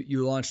said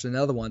you launched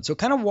another one. So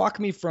kind of walk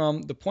me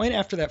from the point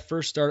after that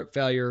first startup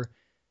failure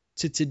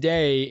to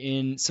today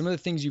in some of the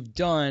things you've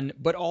done,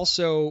 but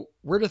also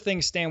where do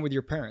things stand with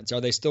your parents?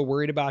 Are they still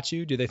worried about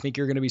you? Do they think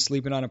you're going to be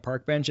sleeping on a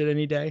park bench at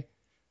any day?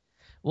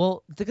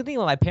 Well, the good thing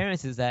about my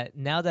parents is that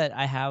now that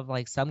I have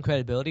like some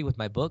credibility with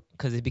my book,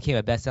 because it became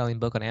a best-selling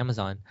book on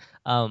Amazon,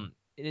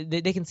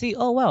 they can see,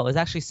 oh wow, it's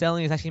actually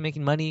selling, it's actually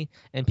making money,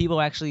 and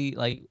people are actually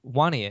like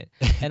wanting it.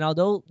 And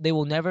although they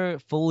will never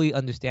fully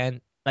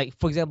understand, like,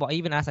 for example, I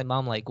even asked my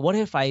mom, like, what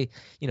if I,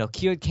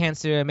 cured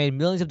cancer, made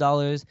millions of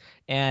dollars,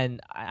 and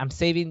I'm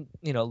saving,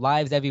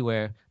 lives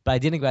everywhere, but I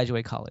didn't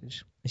graduate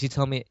college? And she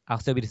told me, I'll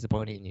still be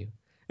disappointed in you.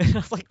 And I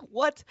was like,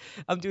 what?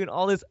 I'm doing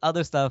all this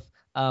other stuff.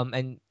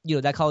 And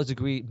that college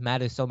degree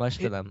matters so much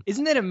for them.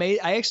 Isn't that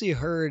amazing? I actually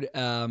heard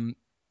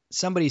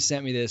somebody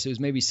sent me this. It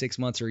was maybe 6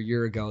 months or a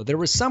year ago. There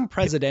was some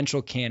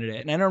presidential candidate,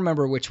 and I don't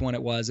remember which one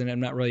it was, and I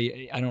don't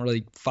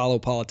really follow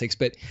politics,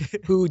 but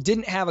who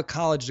didn't have a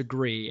college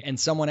degree. And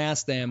someone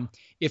asked them,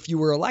 if you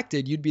were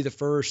elected, you'd be the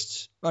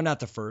first, well, not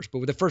the first,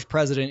 but the first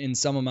president in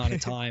some amount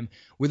of time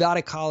without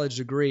a college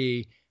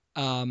degree.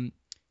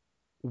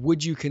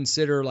 Would you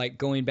consider like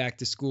going back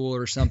to school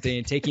or something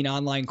and taking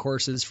online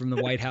courses from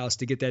the White House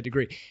to get that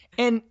degree?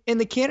 And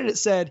the candidate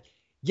said,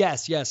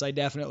 Yes, I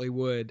definitely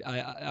would.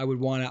 I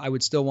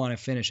would still want to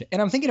finish it.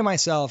 And I'm thinking to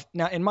myself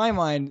now, in my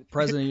mind,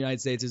 President of the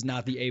United States is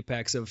not the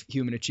apex of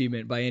human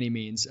achievement by any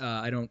means.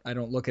 I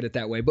don't look at it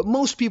that way, but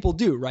most people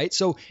do, right?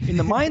 So in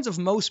the minds of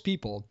most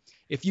people,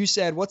 if you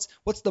said what's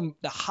the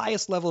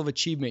highest level of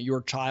achievement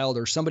your child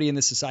or somebody in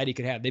this society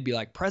could have, they'd be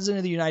like President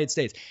of the United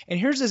States. And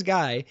here's this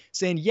guy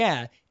saying,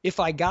 yeah, if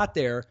I got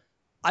there,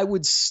 I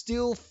would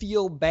still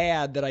feel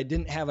bad that I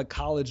didn't have a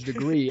college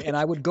degree and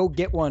I would go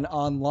get one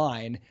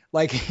online.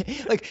 Like,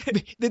 like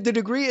the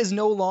degree is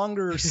no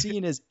longer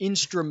seen as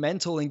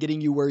instrumental in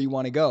getting you where you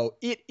want to go.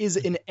 It is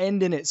an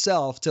end in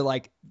itself to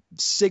like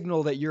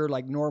signal that you're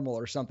like normal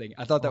or something.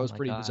 I thought that Oh was my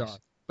pretty gosh. bizarre,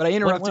 but I What,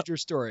 interrupted what, your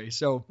story.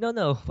 So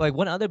no. Like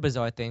one other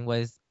bizarre thing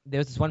was there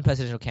was this one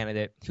presidential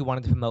candidate who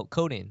wanted to promote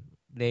coding.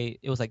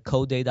 It was like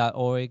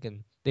codeday.org,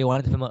 and they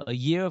wanted to promote a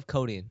year of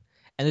coding.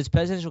 And this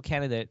presidential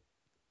candidate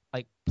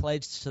like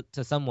pledged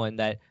to someone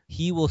that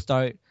he will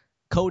start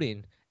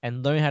coding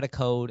and learn how to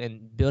code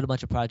and build a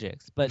bunch of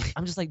projects. But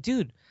I'm just like,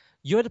 dude,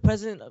 you're the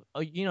president,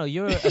 or,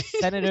 you're a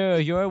senator, or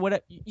you're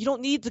whatever. You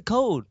don't need to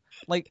code.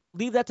 Like,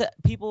 leave that to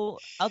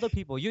other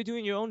people. You're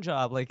doing your own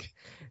job. Like,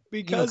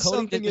 because coding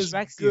something is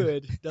distracts you.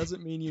 good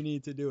doesn't mean you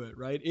need to do it,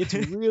 right? It's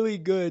really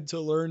good to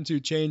learn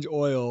to change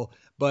oil,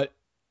 but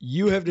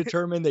you have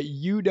determined that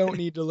you don't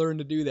need to learn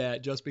to do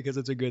that just because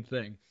it's a good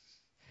thing.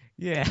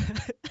 Yeah.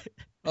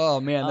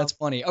 Oh man, um, that's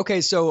funny. Okay,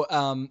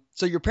 so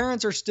your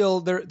parents are still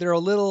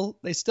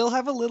they still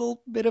have a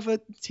little bit of a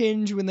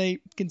tinge when they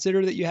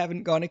consider that you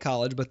haven't gone to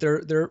college, but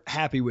they're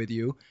happy with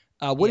you.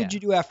 What did yeah. you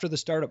do after the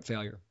startup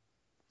failure?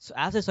 So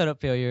after startup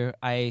failure,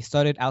 I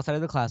started outside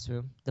of the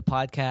classroom, the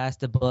podcast,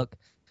 the book.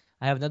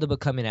 I have another book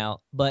coming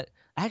out, but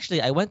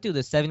actually, I went through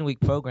the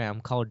 7-week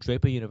program called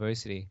Draper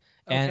University,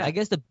 and I Okay.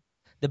 guess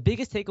the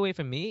biggest takeaway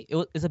for me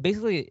is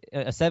basically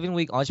a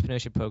 7-week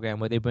entrepreneurship program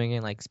where they bring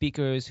in like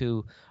speakers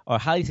who are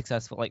highly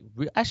successful, like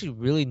actually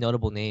really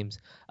notable names,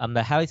 that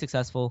are highly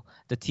successful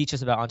to teach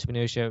us about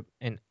entrepreneurship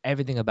and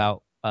everything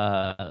about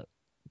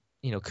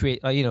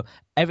create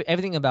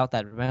everything about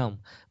that realm.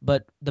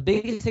 But the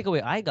biggest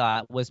takeaway I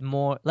got was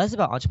more less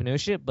about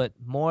entrepreneurship but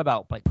more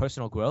about like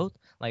personal growth.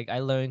 Like I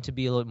learned to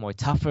be a little more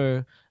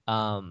tougher,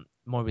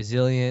 more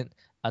resilient,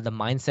 the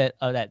mindset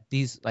that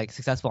these like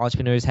successful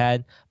entrepreneurs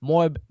had,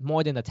 more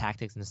than the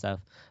tactics and stuff.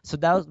 So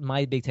that was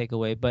my big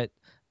takeaway. But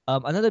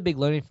another big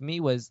learning for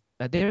me was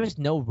that there is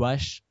no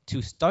rush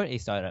to start a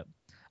startup.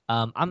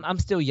 I'm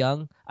still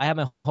young. I have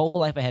my whole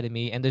life ahead of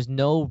me, and there's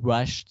no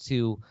rush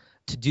to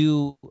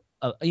do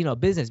a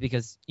business,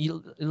 because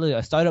literally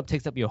a startup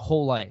takes up your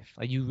whole life.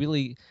 Like you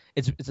really,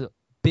 it's a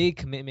big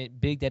commitment,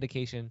 big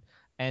dedication,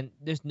 and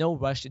there's no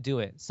rush to do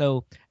it.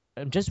 So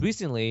just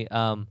recently,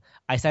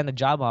 I signed a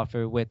job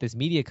offer with this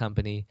media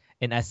company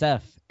in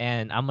SF,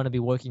 and I'm gonna be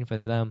working for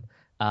them,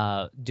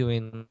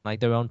 doing like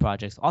their own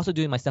projects, also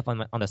doing my stuff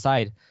on the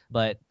side.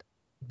 But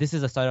this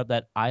is a startup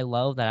that I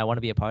love, that I want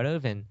to be a part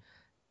of, and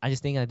I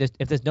just think that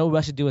if there's no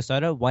rush to do a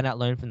startup, why not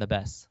learn from the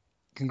best?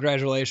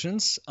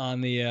 Congratulations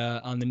on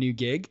the new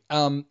gig.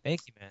 Thank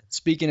you, man.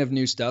 Speaking of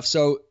new stuff,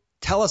 so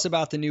tell us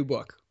about the new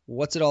book.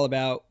 What's it all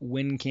about?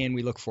 When can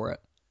we look for it?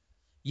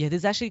 Yeah, this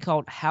is actually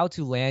called How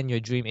to Land Your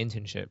Dream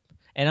Internship.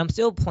 And I'm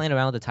still playing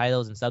around with the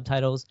titles and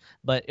subtitles,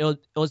 but it'll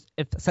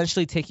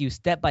essentially take you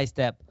step by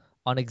step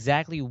on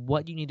exactly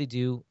what you need to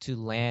do to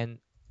land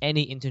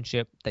any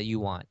internship that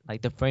you want.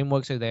 Like the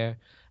frameworks are there,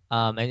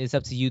 and it's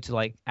up to you to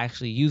like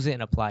actually use it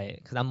and apply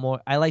it. Because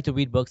I like to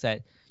read books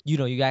that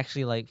you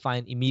actually like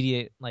find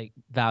immediate like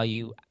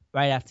value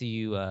right after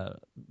you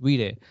read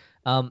it.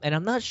 And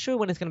I'm not sure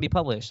when it's gonna be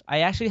published.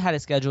 I actually had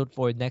it scheduled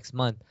for next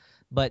month,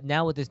 but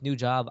now with this new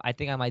job, I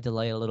think I might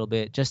delay a little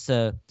bit just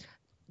to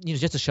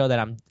show that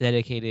I'm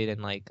dedicated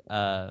and like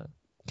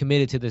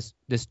committed to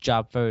this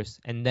job first,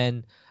 and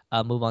then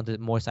move on to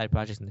more side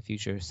projects in the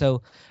future.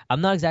 So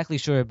I'm not exactly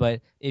sure,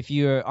 but if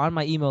you're on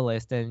my email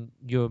list, then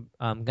you're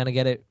gonna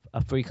get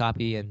a free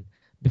copy and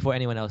before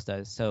anyone else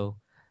does. So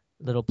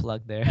little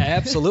plug there.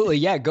 Absolutely.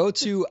 Yeah. Go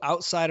to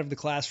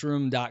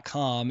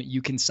outsideoftheclassroom.com.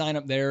 You can sign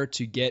up there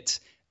to get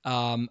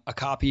a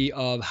copy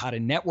of How to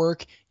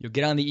Network. You'll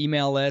get on the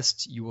email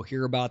list. You will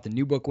hear about the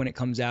new book when it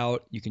comes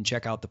out. You can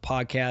check out the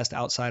podcast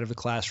Outside of the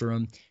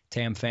Classroom.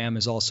 Pham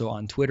is also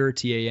on Twitter,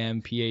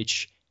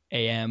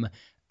 TAMPHAM.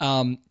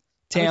 I'm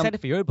Tam,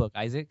 excited for your book,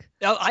 Isaac.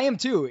 I am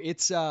too.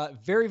 It's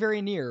very,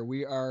 very near.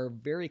 We are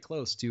very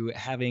close to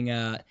having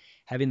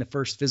the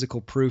first physical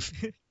proof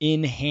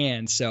in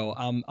hand. So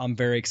I'm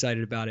very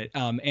excited about it.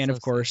 And So of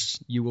course,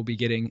 you will be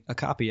getting a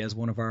copy as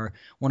one of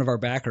our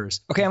backers.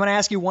 Okay, I'm going to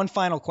ask you one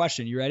final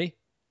question. You ready?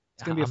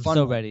 It's going to be a I'm fun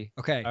so one. ready.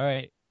 Okay. All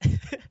right.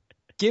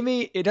 Give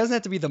me. It doesn't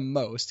have to be the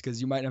most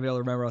because you might not be able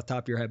to remember off the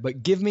top of your head.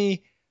 But give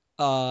me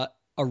a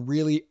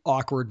really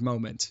awkward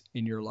moment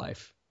in your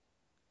life.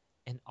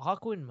 An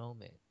awkward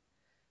moment.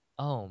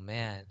 Oh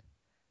man.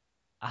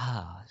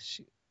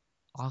 Shoot.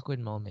 Awkward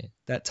moment.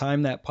 That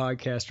time that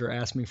podcaster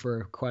asked me for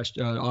a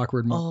question, an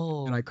awkward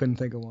moment, and Oh, I couldn't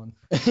think of one.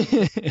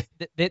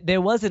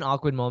 there was an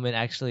awkward moment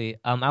actually.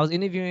 I was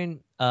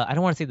interviewing. I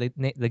don't want to say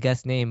the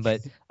guest name,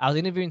 but I was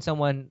interviewing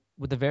someone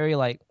with a very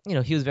like,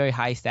 he was very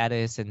high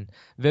status and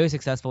very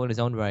successful in his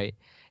own right.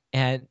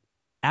 And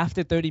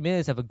after 30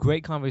 minutes of a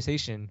great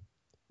conversation,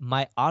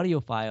 my audio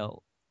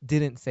file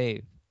didn't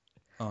save.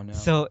 Oh no.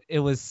 So it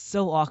was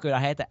so awkward. I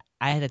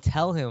had to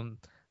tell him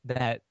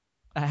that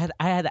I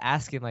had to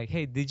ask him like,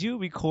 "Hey, did you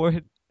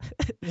record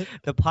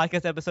the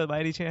podcast episode by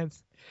any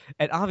chance?"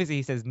 And obviously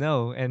he says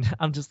no, and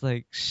I'm just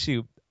like,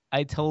 "Shoot,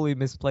 I totally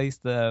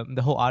misplaced the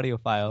whole audio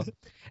file."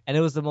 And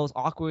it was the most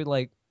awkward,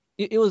 like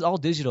it was all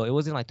digital. It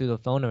wasn't like through the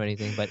phone or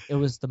anything, but it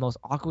was the most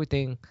awkward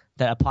thing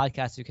that a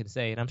podcaster can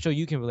say, and I'm sure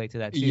you can relate to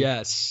that too.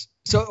 Yes.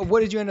 So what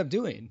did you end up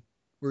doing?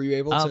 Were you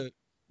able to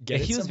get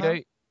it he was somehow?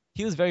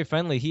 he was very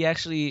friendly. He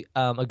actually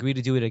agreed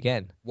to do it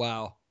again.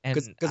 Wow. And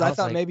Because I was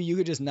thought like, maybe you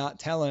could just not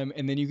tell him,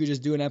 and then you could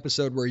just do an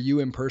episode where you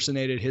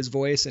impersonated his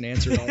voice and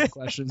answered all the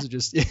questions.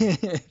 Just oh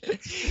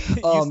use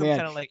some man,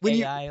 kind of like when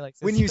AI, like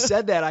when you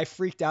said that, I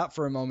freaked out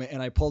for a moment,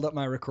 and I pulled up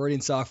my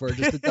recording software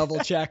just to double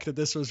check that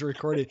this was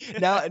recorded.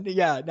 Now,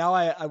 yeah, now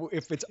I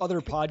if it's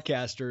other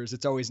podcasters,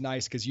 it's always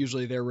nice because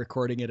usually they're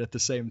recording it at the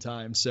same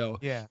time. So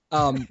yeah.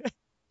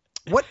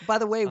 What, by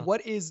the way,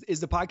 what is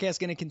the podcast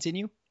going to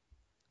continue?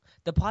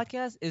 The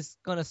podcast is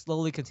gonna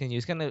slowly continue.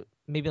 It's gonna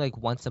maybe like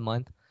once a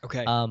month.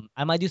 Okay.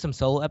 I might do some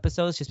solo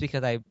episodes just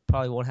because I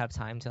probably won't have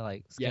time to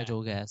like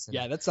schedule guests. And,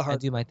 Yeah, that's the hard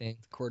and do my thing.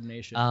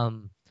 coordination.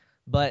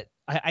 But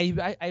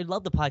I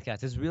love the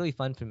podcast. It's really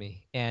fun for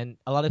me, and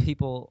a lot of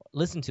people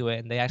listen to it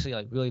and they actually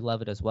like really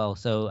love it as well.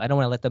 So I don't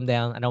want to let them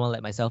down. I don't want to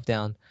let myself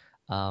down.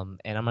 And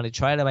I'm gonna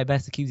try my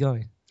best to keep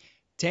going.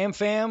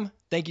 Pham,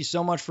 thank you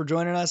so much for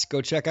joining us.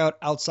 Go check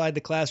out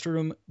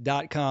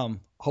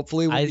OutsideTheClassroom.com.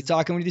 Hopefully we'll be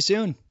talking with you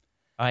soon.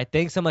 All right,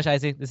 thanks so much,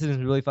 Isaac. This has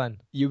been really fun.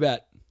 You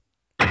bet.